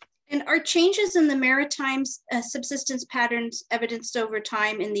 And are changes in the maritime subsistence patterns evidenced over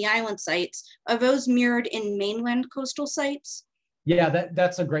time in the island sites, are those mirrored in mainland coastal sites? Yeah,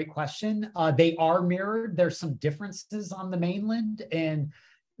 that's a great question. They are mirrored. There's some differences on the mainland, and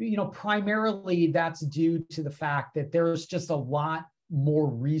primarily that's due to the fact that there's just a lot more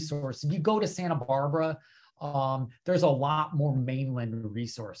resources. If you go to Santa Barbara, there's a lot more mainland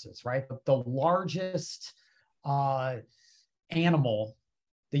resources, right? The largest animal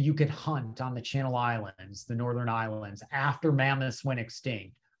that you could hunt on the Channel Islands, the Northern Islands, after mammoths went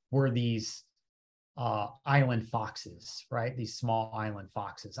extinct, were these island foxes, right? These small island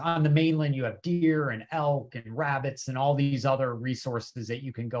foxes. On the mainland, you have deer and elk and rabbits and all these other resources that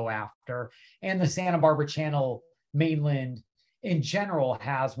you can go after. And the Santa Barbara Channel mainland in general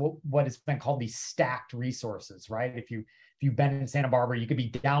has what has been called these stacked resources, right? If you've been in Santa Barbara, you could be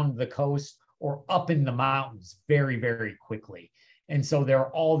down the coast or up in the mountains very, very quickly. And so there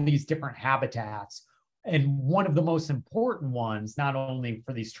are all these different habitats. And one of the most important ones, not only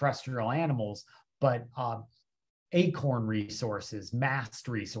for these terrestrial animals, but acorn resources, mast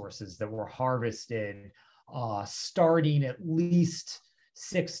resources that were harvested starting at least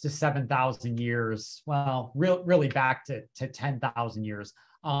 6,000 to 7,000 years, well, really back to 10,000 years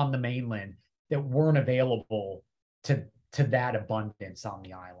on the mainland, that weren't available to that abundance on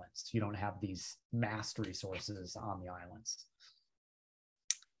the islands. You don't have these mast resources on the islands.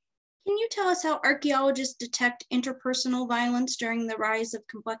 Can you tell us how archaeologists detect interpersonal violence during the rise of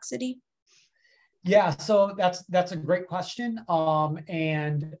complexity? Yeah, so that's a great question,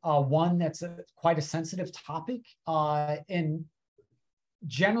 and one that's quite a sensitive topic. And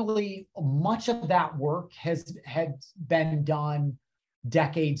generally, much of that work had been done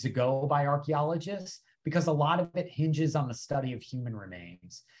decades ago by archaeologists, because a lot of it hinges on the study of human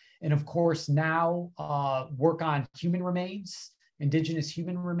remains. And of course, now work on human remains, indigenous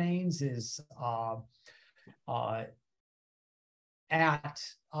human remains, is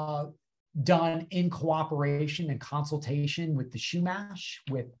done in cooperation and consultation with the Chumash,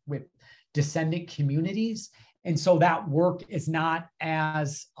 with descendant communities. And so that work is not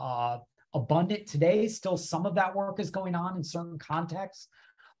as abundant today. Still, some of that work is going on in certain contexts,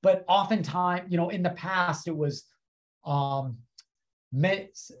 but oftentimes, in the past, it was,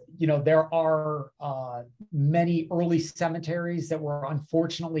 there are many early cemeteries that were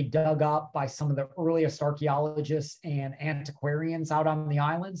unfortunately dug up by some of the earliest archaeologists and antiquarians out on the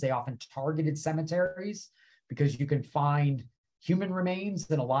islands. They often targeted cemeteries because you can find human remains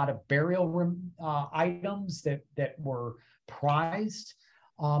and a lot of burial items that were prized.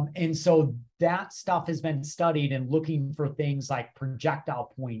 And so that stuff has been studied, and looking for things like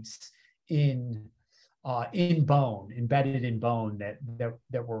projectile points in bone, embedded in bone,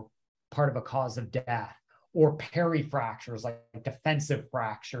 that were part of a cause of death, or perifractures, like defensive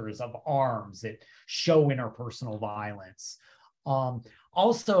fractures of arms that show interpersonal violence.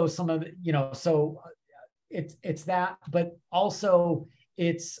 Also, some of it, so it's that, but also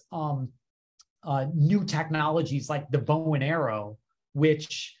it's new technologies like the bow and arrow,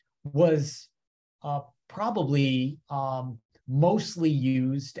 which was probably mostly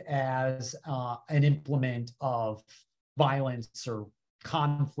used as an implement of violence or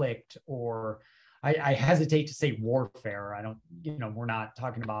conflict, or I hesitate to say warfare. I don't, we're not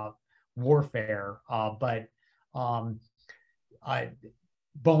talking about warfare, but bow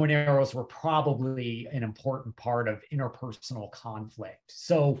and arrows were probably an important part of interpersonal conflict.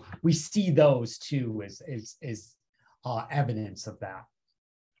 So we see those too as evidence of that.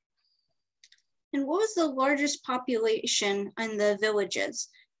 And what was the largest population in the villages?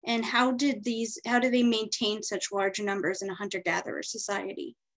 And how do they maintain such large numbers in a hunter-gatherer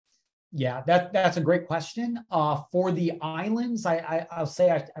society? Yeah, that's a great question. For the islands, I'll say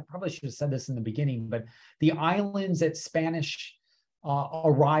I probably should have said this in the beginning, but the islands at Spanish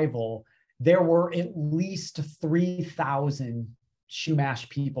arrival, there were at least 3,000 Chumash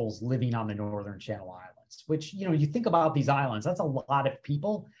peoples living on the Northern Channel Islands, which, you know, you think about these islands, that's a lot of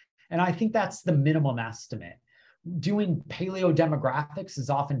people. And I think that's the minimum estimate. Doing paleodemographics is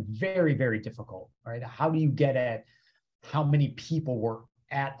often very, very difficult, right? How do you get at how many people were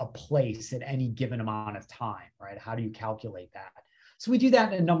at a place at any given amount of time, right? How do you calculate that? So we do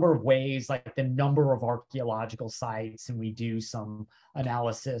that in a number of ways, like the number of archaeological sites, and we do some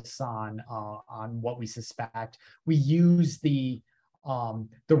analysis on what we suspect. We use the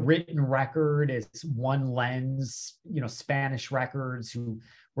written record as one lens, you know, Spanish records who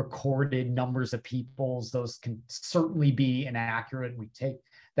recorded numbers of peoples. Those can certainly be inaccurate. We take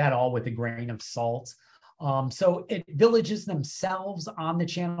that all with a grain of salt. So villages themselves on the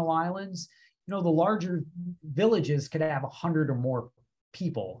Channel Islands, you know, the larger villages could have 100 or more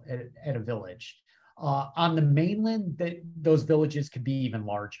people at a village. On the mainland, those villages could be even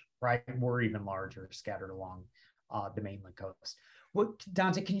larger, right? We're even larger scattered along the mainland coast.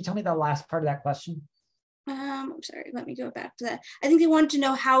 Dante, can you tell me the last part of that question? I'm sorry, let me go back to that. I think they wanted to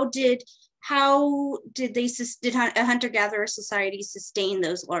know how did a hunter-gatherer society sustain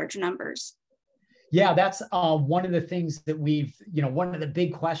those large numbers? Yeah, that's one of the things that we've, you know, one of the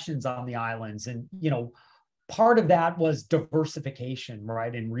big questions on the islands. And, you know, part of that was diversification,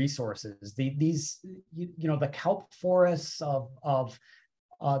 right, in resources. These, you know, the kelp forests of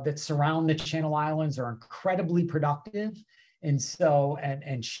that surround the Channel Islands are incredibly productive. And so,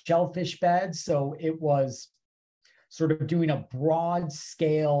 and shellfish beds. So it was sort of doing a broad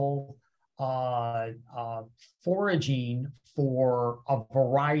scale foraging for a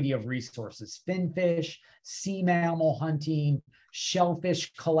variety of resources: finfish, sea mammal hunting,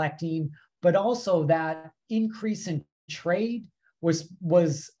 shellfish collecting, but also that increase in trade was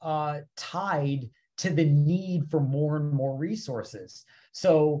tied to the need for more and more resources.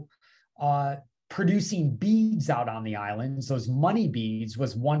 So producing beads out on the islands, those money beads,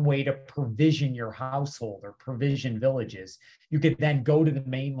 was one way to provision your household or provision villages. You could then go to the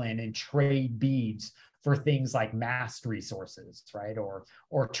mainland and trade beads for things like mast resources, right? Or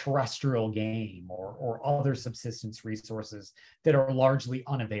terrestrial game or other subsistence resources that are largely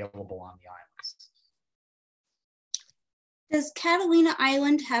unavailable on the islands. Does Catalina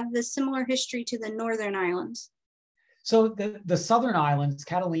Island have the similar history to the Northern Islands? So the Southern Islands,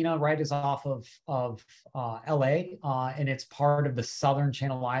 Catalina, right, is off of LA, and it's part of the Southern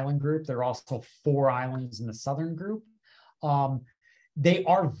Channel Island group. There are also 4 islands in the Southern group. They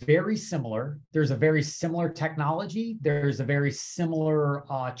are very similar. There's a very similar technology. There's a very similar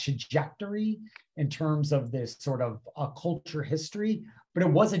trajectory in terms of this sort of culture history, but it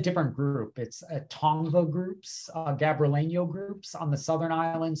was a different group. It's Tongva groups, Gabrielino groups on the Southern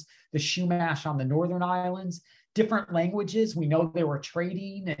Islands, the Chumash on the Northern Islands. Different languages. We know they were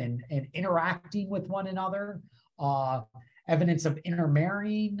trading and interacting with one another. Evidence of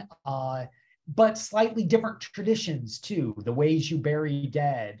intermarrying, but slightly different traditions too. The ways you bury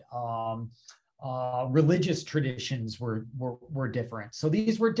dead, religious traditions were different. So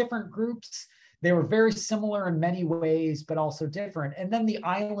these were different groups. They were very similar in many ways, but also different. And then the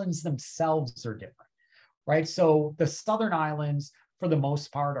islands themselves are different, right? So the Southern Islands, for the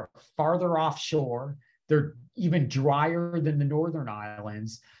most part, are farther offshore. They're even drier than the Northern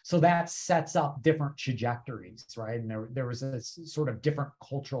Islands. So that sets up different trajectories, right? And there was a sort of different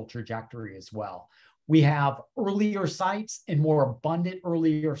cultural trajectory as well. We have earlier sites and more abundant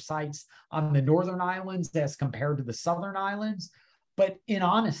earlier sites on the Northern Islands as compared to the Southern Islands. But in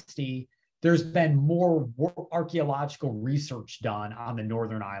honesty, there's been more archaeological research done on the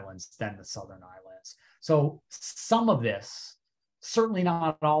Northern Islands than the Southern Islands. So some of this, certainly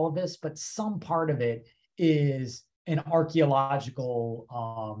not all of this, but some part of it is an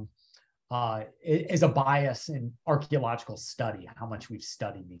archaeological, is a bias in archaeological study, how much we've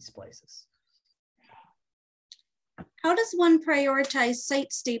studied these places. How does one prioritize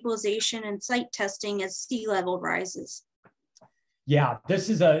site stabilization and site testing as sea level rises? Yeah, this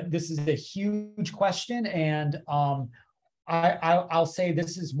is a huge question, and I'll say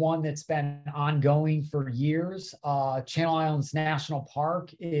this is one that's been ongoing for years. Channel Islands National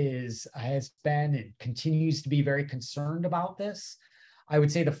Park has been and continues to be very concerned about this. I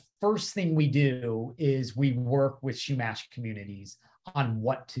would say the first thing we do is we work with Chumash communities on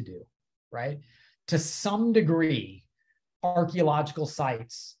what to do, right? To some degree, archaeological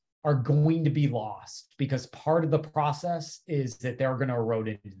sites are going to be lost because part of the process is that they're going to erode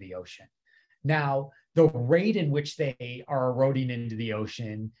into the ocean. Now, the rate in which they are eroding into the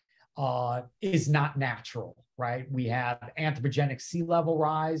ocean is not natural, right? We have anthropogenic sea level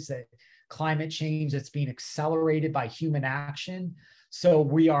rise, climate change that's being accelerated by human action. So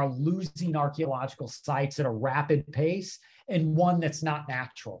we are losing archaeological sites at a rapid pace, and one that's not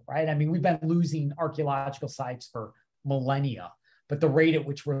natural, right? I mean, we've been losing archaeological sites for millennia, but the rate at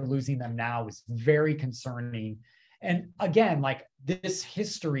which we're losing them now is very concerning. And again, like, this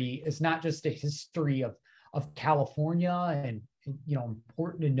history is not just a history of California, and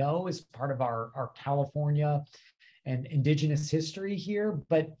important to know as part of our California and indigenous history here,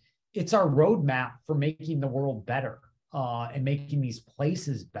 but it's our roadmap for making the world better, and making these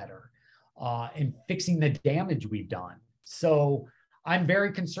places better, and fixing the damage we've done. So I'm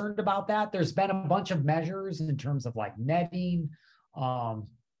very concerned about that. There's been a bunch of measures in terms of like netting, and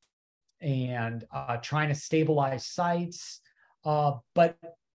trying to stabilize sites, but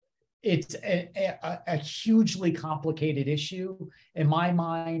it's a hugely complicated issue. In my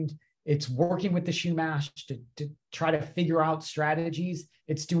mind, it's working with the Chumash to try to figure out strategies.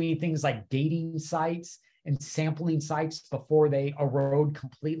 It's doing things like dating sites and sampling sites before they erode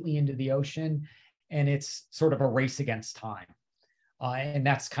completely into the ocean. And it's sort of a race against time. And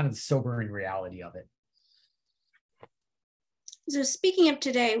that's kind of the sobering reality of it. So speaking of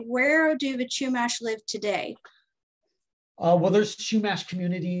today, where do the Chumash live today? Well, there's Chumash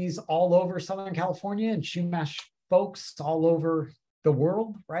communities all over Southern California and Chumash folks all over the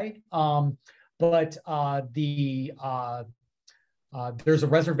world, right? But there's a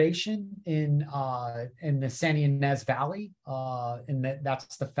reservation in the San Ynez Valley, and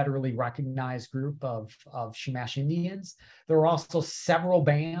that's the federally recognized group of Chumash Indians. There are also several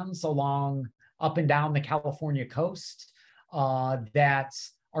bands along up and down the California coast that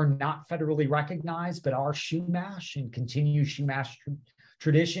are not federally recognized, but are Chumash and continue Chumash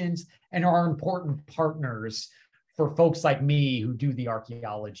traditions, and are important partners for folks like me who do the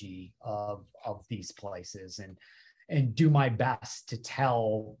archaeology of these places and do my best to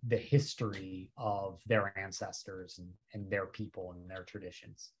tell the history of their ancestors and their people and their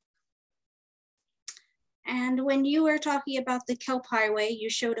traditions. And when you were talking about the Kelp Highway,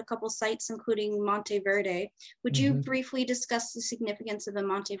 you showed a couple sites, including Monte Verde. Would you briefly discuss the significance of the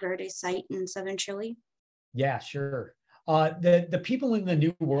Monte Verde site in southern Chile? Yeah, sure. The people in the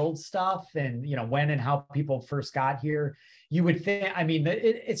New World stuff, and when and how people first got here, you would think, I mean,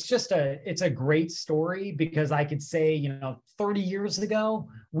 it's a great story, because I could say, 30 years ago,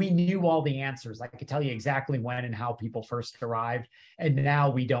 we knew all the answers. I could tell you exactly when and how people first arrived, and now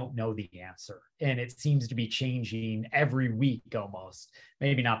we don't know the answer. And it seems to be changing every week almost.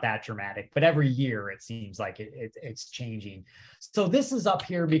 Maybe not that dramatic, but every year it seems like it's changing. So this is up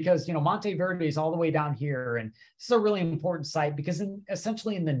here because, Monte Verde is all the way down here. And this is a really important site because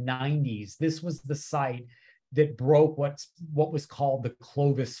essentially in the 90s, this was the site that broke what was called the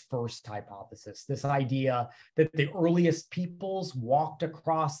Clovis First hypothesis. This idea that the earliest peoples walked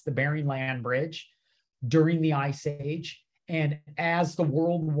across the Bering Land Bridge during the Ice Age. And as the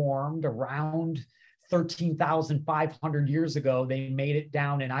world warmed around 13,500 years ago, they made it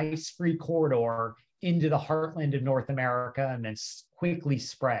down an ice-free corridor into the heartland of North America and then quickly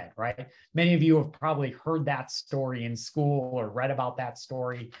spread, right? Many of you have probably heard that story in school or read about that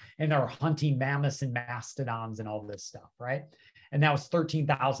story, and they're hunting mammoths and mastodons and all this stuff, right? And that was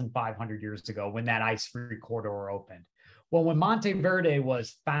 13,500 years ago when that ice-free corridor opened. Well, when Monte Verde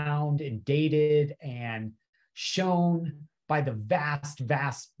was found and dated and shown by the vast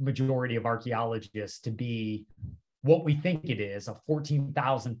majority of archaeologists to be what we think it is, a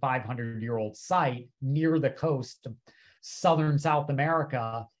 14,500-year-old site near the coast of southern South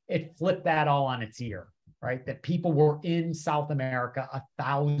America, it flipped that all on its ear, right? That people were in South America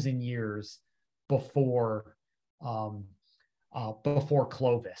 1,000 years before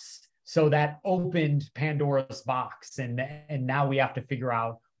Clovis. So that opened Pandora's box, and now we have to figure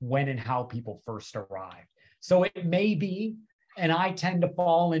out when and how people first arrived. So it may be, and I tend to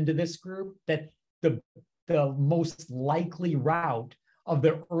fall into this group, that the most likely route of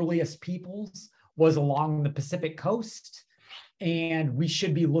the earliest peoples was along the Pacific coast, and we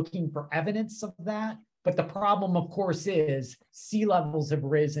should be looking for evidence of that. But the problem, of course, is sea levels have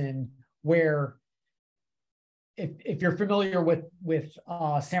risen, where if you're familiar with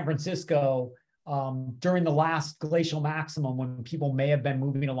San Francisco, during the last glacial maximum, when people may have been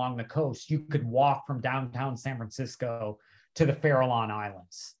moving along the coast, you could walk from downtown San Francisco to the Farallon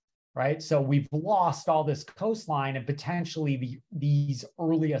Islands, right? So we've lost all this coastline and potentially these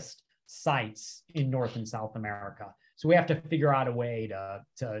earliest sites in North and South America. So we have to figure out a way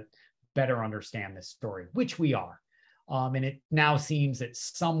to better understand this story, which we are. And it now seems that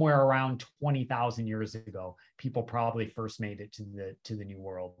somewhere around 20,000 years ago, people probably first made it to the New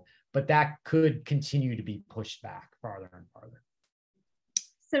World. but that could continue to be pushed back farther and farther.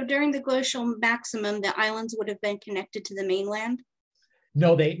 So during the glacial maximum, the islands would have been connected to the mainland?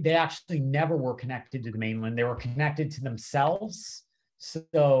 No, they actually never were connected to the mainland. They were connected to themselves.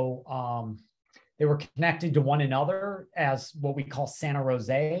 So they were connected to one another as what we call Santa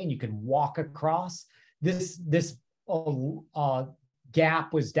Rosa, and you could walk across. This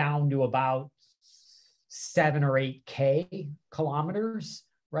gap was down to about 7 or 8 kilometers.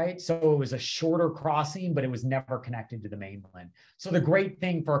 Right? So it was a shorter crossing, but it was never connected to the mainland. So the great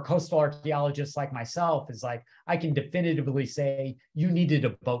thing for a coastal archaeologist like myself is like, I can definitively say you needed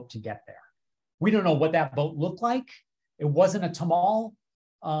a boat to get there. We don't know what that boat looked like. It wasn't a tamal.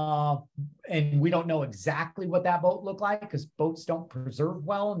 And we don't know exactly what that boat looked like because boats don't preserve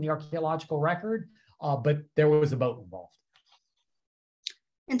well in the archaeological record, but there was a boat involved.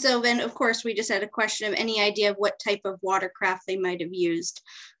 And so then, of course, we just had a question of any idea of what type of watercraft they might have used.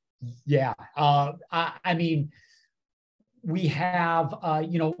 Yeah, I mean, we have,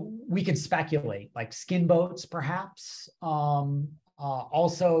 we can speculate, like skin boats, perhaps.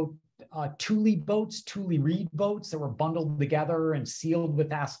 Also, Thule boats, Thule reed boats that were bundled together and sealed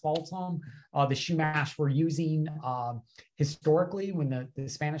with asphaltum. The Chumash were using historically when the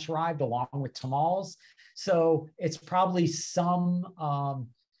Spanish arrived, along with tamals. So it's probably some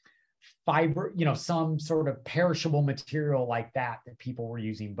fiber, some sort of perishable material like that people were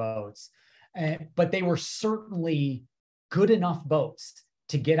using boats. But they were certainly good enough boats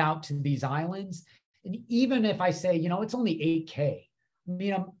to get out to these islands. And even if I say, it's only 8K, I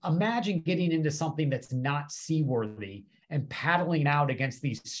mean, imagine getting into something that's not seaworthy and paddling out against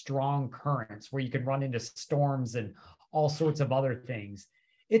these strong currents where you can run into storms and all sorts of other things.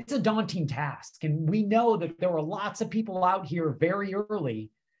 It's a daunting task. And we know that there were lots of people out here very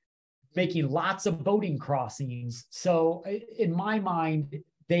early making lots of boating crossings. So in my mind,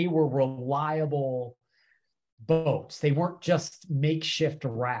 they were reliable boats. They weren't just makeshift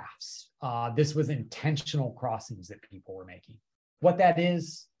rafts. This was intentional crossings that people were making. What that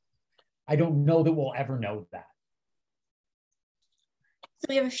is, I don't know that we'll ever know that. So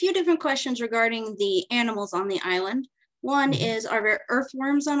we have a few different questions regarding the animals on the island. One is, are there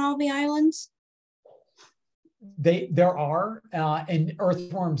earthworms on all the islands? There are, and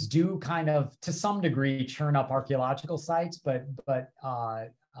earthworms do kind of, to some degree, churn up archaeological sites, but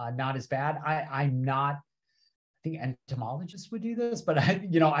not as bad. I'm not, I think entomologists would do this, but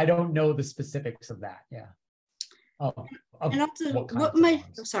I don't know the specifics of that. Yeah. And also,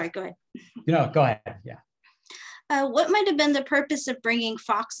 sorry, go ahead. Go ahead. Yeah. What might have been the purpose of bringing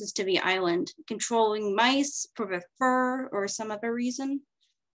foxes to the island? Controlling mice, for the fur, or some other reason?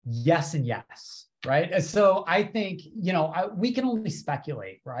 Yes and yes. Right. So I think, we can only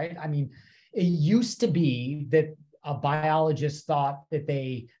speculate, right? I mean, it used to be that a biologist thought that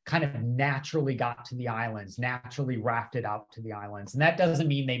they kind of naturally got to the islands, naturally rafted out to the islands. And that doesn't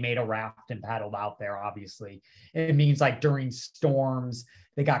mean they made a raft and paddled out there, obviously. It means like during storms,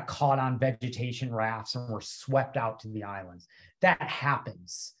 they got caught on vegetation rafts and were swept out to the islands. That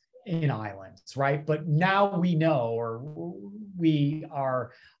happens in islands, right? But now we know, or we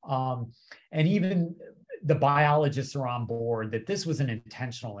are, and even the biologists are on board that this was an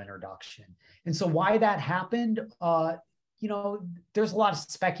intentional introduction. And so why that happened, there's a lot of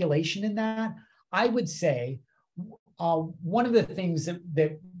speculation in that. I would say one of the things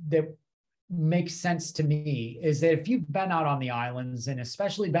that makes sense to me is that if you've been out on the islands, and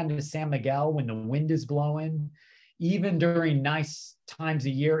especially been to San Miguel when the wind is blowing, even during nice times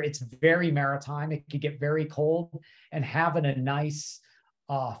of year, it's very maritime. It could get very cold, and having a nice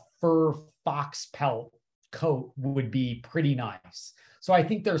fur fox pelt coat would be pretty nice. So I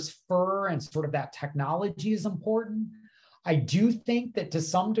think there's fur and sort of that technology is important. I do think that to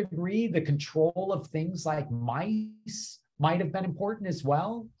some degree, the control of things like mice might have been important as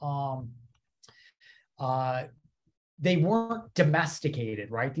well. They weren't domesticated,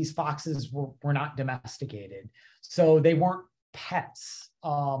 right? These foxes were not domesticated. So they weren't pets.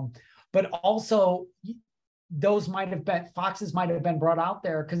 But also foxes might have been brought out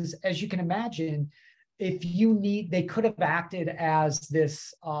there because, as you can imagine, they could have acted as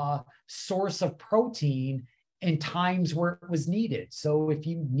this source of protein in times where it was needed. So if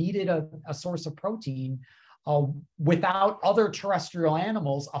you needed a source of protein without other terrestrial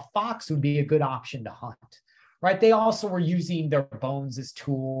animals, a fox would be a good option to hunt, right? They also were using their bones as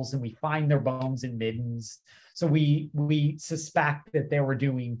tools, and we find their bones in middens. So we suspect that they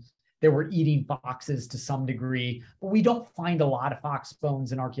were eating foxes to some degree, but we don't find a lot of fox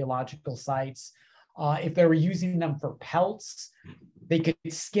bones in archaeological sites. If they were using them for pelts, they could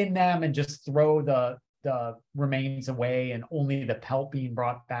skin them and just throw the the remains away and only the pelt being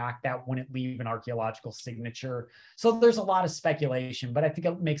brought back, that wouldn't leave an archaeological signature. So there's a lot of speculation, but I think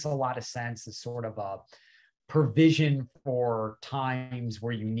it makes a lot of sense as sort of a provision for times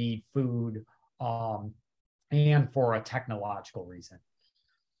where you need food, and for a technological reason.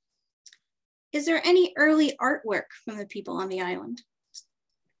 Is there any early artwork from the people on the island?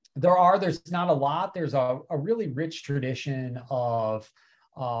 There's not a lot. There's a really rich tradition of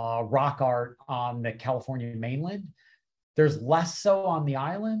rock art on the California mainland. There's less so on the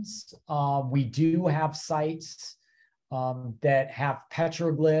islands. We do have sites that have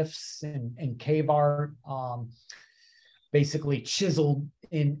petroglyphs and cave art, basically chiseled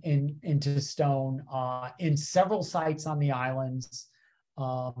into stone in several sites on the islands.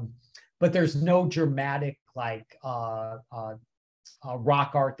 But there's no dramatic like rock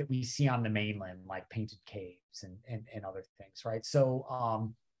art that we see on the mainland, like painted caves and other things, right?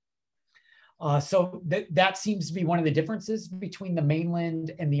 So that seems to be one of the differences between the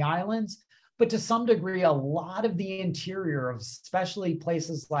mainland and the islands. But to some degree, a lot of the interior of especially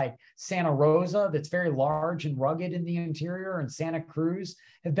places like Santa Rosa, that's very large and rugged in the interior, and Santa Cruz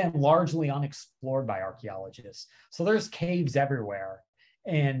have been largely unexplored by archaeologists. So there's caves everywhere,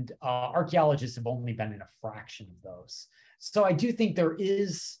 and archaeologists have only been in a fraction of those. So I do think there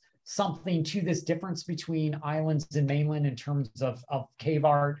is something to this difference between islands and mainland in terms of cave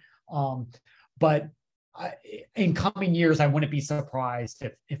art. But in coming years, I wouldn't be surprised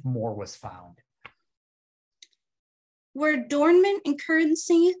if more was found. Were adornment and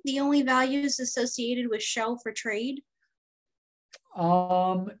currency the only values associated with shell for trade?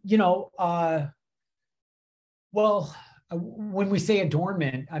 Well, when we say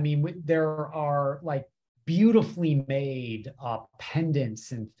adornment, I mean, there are like beautifully made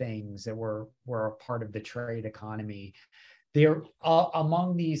pendants and things that were a part of the trade economy. They're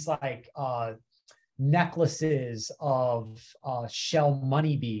among these like necklaces of shell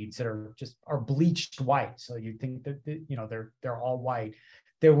money beads that are bleached white. So you'd think that they're all white.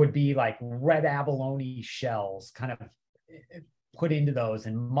 There would be like red abalone shells kind of put into those,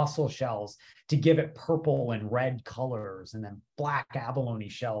 and mussel shells to give it purple and red colors, and then black abalone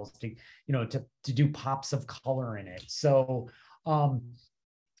shells to do pops of color in it. So and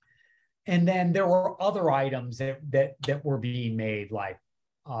then there were other items that were being made, like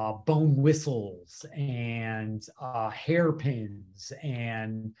bone whistles and hairpins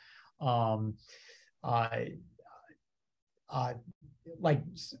and like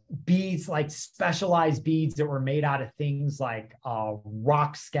beads, like specialized beads that were made out of things like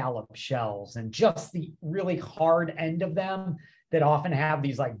rock scallop shells, and just the really hard end of them that often have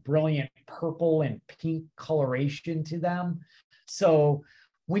these like brilliant purple and pink coloration to them. So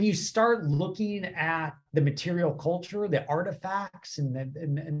when you start looking at the material culture, the artifacts and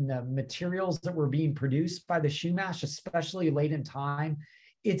the materials that were being produced by the Chumash, especially late in time,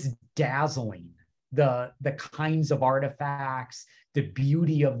 it's dazzling. The kinds of artifacts, the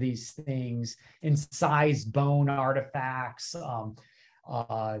beauty of these things, incised bone artifacts,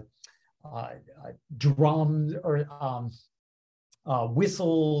 drums or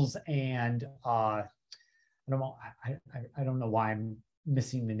whistles, and I don't know why I'm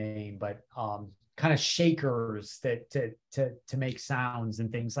missing the name, but kind of shakers that to make sounds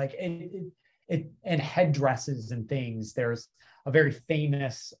and things like it and headdresses and things. There's a very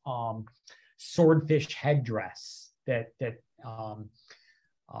famous swordfish headdress that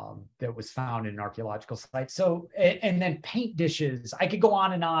was found in an archaeological site. So, and then paint dishes. I could go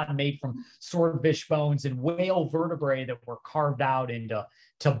on and on, made from swordfish bones and whale vertebrae that were carved out into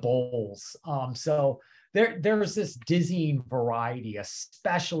bowls. So there's this dizzying variety,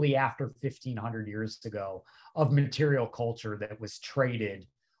 especially after 1,500 years ago, of material culture that was traded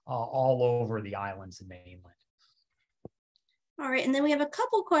all over the islands and mainland. All right, and then we have a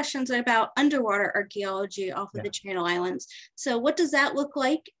couple questions about underwater archaeology off of the Channel Islands. So what does that look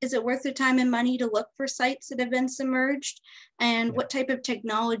like? Is it worth the time and money to look for sites that have been submerged? And what type of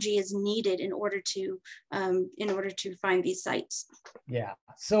technology is needed in order to find these sites? Yeah,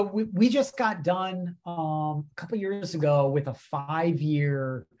 so we just got done a couple years ago with a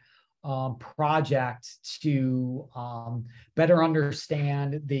 5-year project to better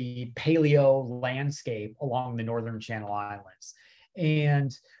understand the paleo landscape along the Northern Channel Islands.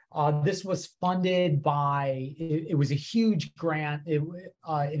 And this was funded by, it was a huge grant, and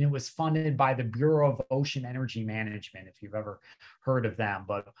it was funded by the Bureau of Ocean Energy Management, if you've ever heard of them.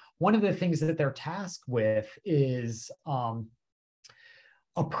 But one of the things that they're tasked with is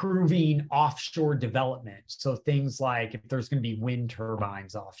approving offshore development. So things like if there's going to be wind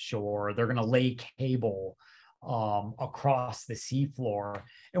turbines offshore, they're going to lay cable across the seafloor.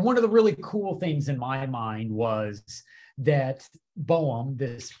 And one of the really cool things in my mind was that BOEM,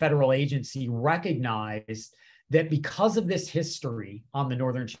 this federal agency, recognized that because of this history on the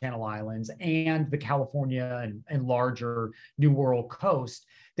Northern Channel Islands and the California and larger New World coast,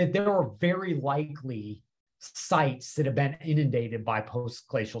 that there are very likely sites that have been inundated by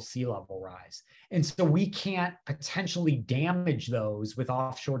post-glacial sea level rise. And so we can't potentially damage those with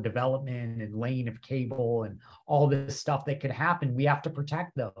offshore development and laying of cable and all this stuff that could happen. We have to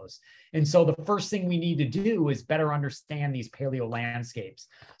protect those. And so the first thing we need to do is better understand these paleo landscapes.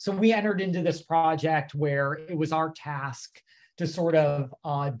 So we entered into this project where it was our task to sort of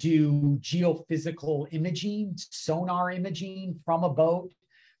do geophysical imaging, sonar imaging from a boat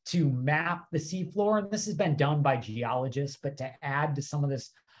to map the seafloor. And this has been done by geologists, but to add to some of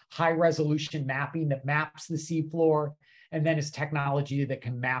this high resolution mapping that maps the seafloor, and then is technology that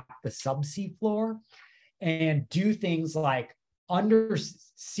can map the subsea floor and do things like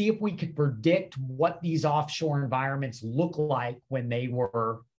see if we could predict what these offshore environments look like when they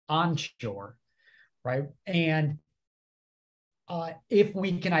were onshore, right? And if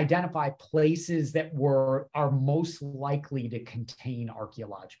we can identify places that are most likely to contain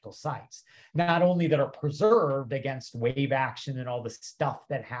archaeological sites, not only that are preserved against wave action and all the stuff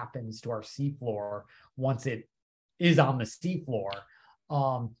that happens to our seafloor once it is on the seafloor,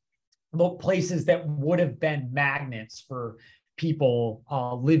 but places that would have been magnets for people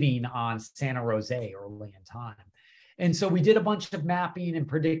living on Santa Rosa early in time. And so we did a bunch of mapping and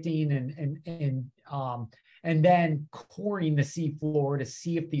predicting and then coring the seafloor to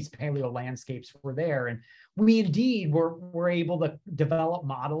see if these paleo landscapes were there. And we indeed were able to develop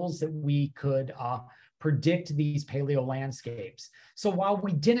models that we could predict these paleo landscapes. So while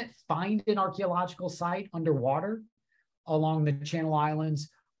we didn't find an archaeological site underwater along the Channel Islands,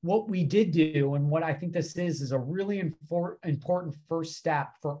 what we did do, and what I think this is a really important first step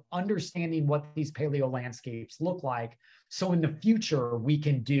for understanding what these paleo landscapes look like. So in the future, we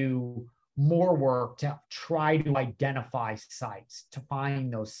can do more work to try to identify sites, to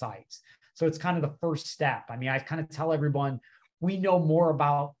find those sites. So it's kind of the first step. I mean, I kind of tell everyone, we know more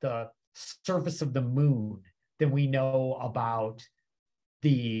about the surface of the moon than we know about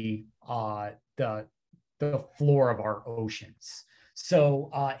the floor of our oceans. So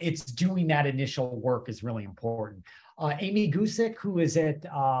it's doing that initial work is really important. Amy Gusick, who is at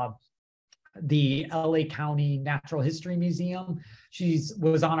the LA County Natural History Museum,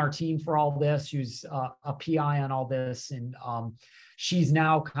 was on our team for all this. She was a PI on all this, and she's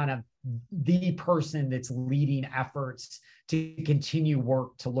now kind of the person that's leading efforts to continue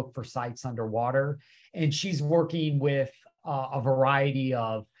work to look for sites underwater. And she's working with a variety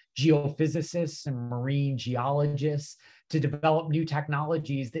of geophysicists and marine geologists to develop new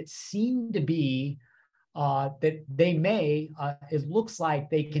technologies that seem to be that they it looks like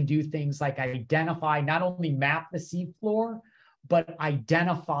they can do things like identify, not only map the seafloor, but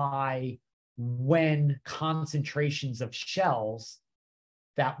identify when concentrations of shells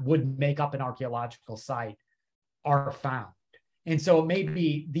that would make up an archaeological site are found. And so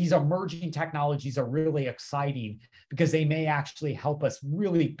maybe these emerging technologies are really exciting because they may actually help us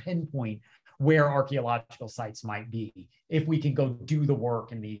really pinpoint where archaeological sites might be if we can go do the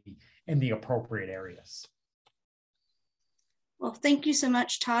work in the appropriate areas. Well, thank you so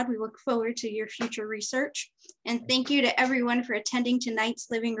much, Todd. We look forward to your future research. And thank you to everyone for attending tonight's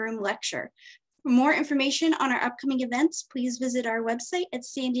Living Room lecture. For more information on our upcoming events, please visit our website at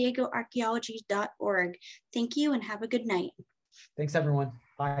sandiegoarchaeology.org. Thank you and have a good night. Thanks, everyone.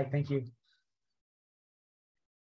 Bye. Thank you.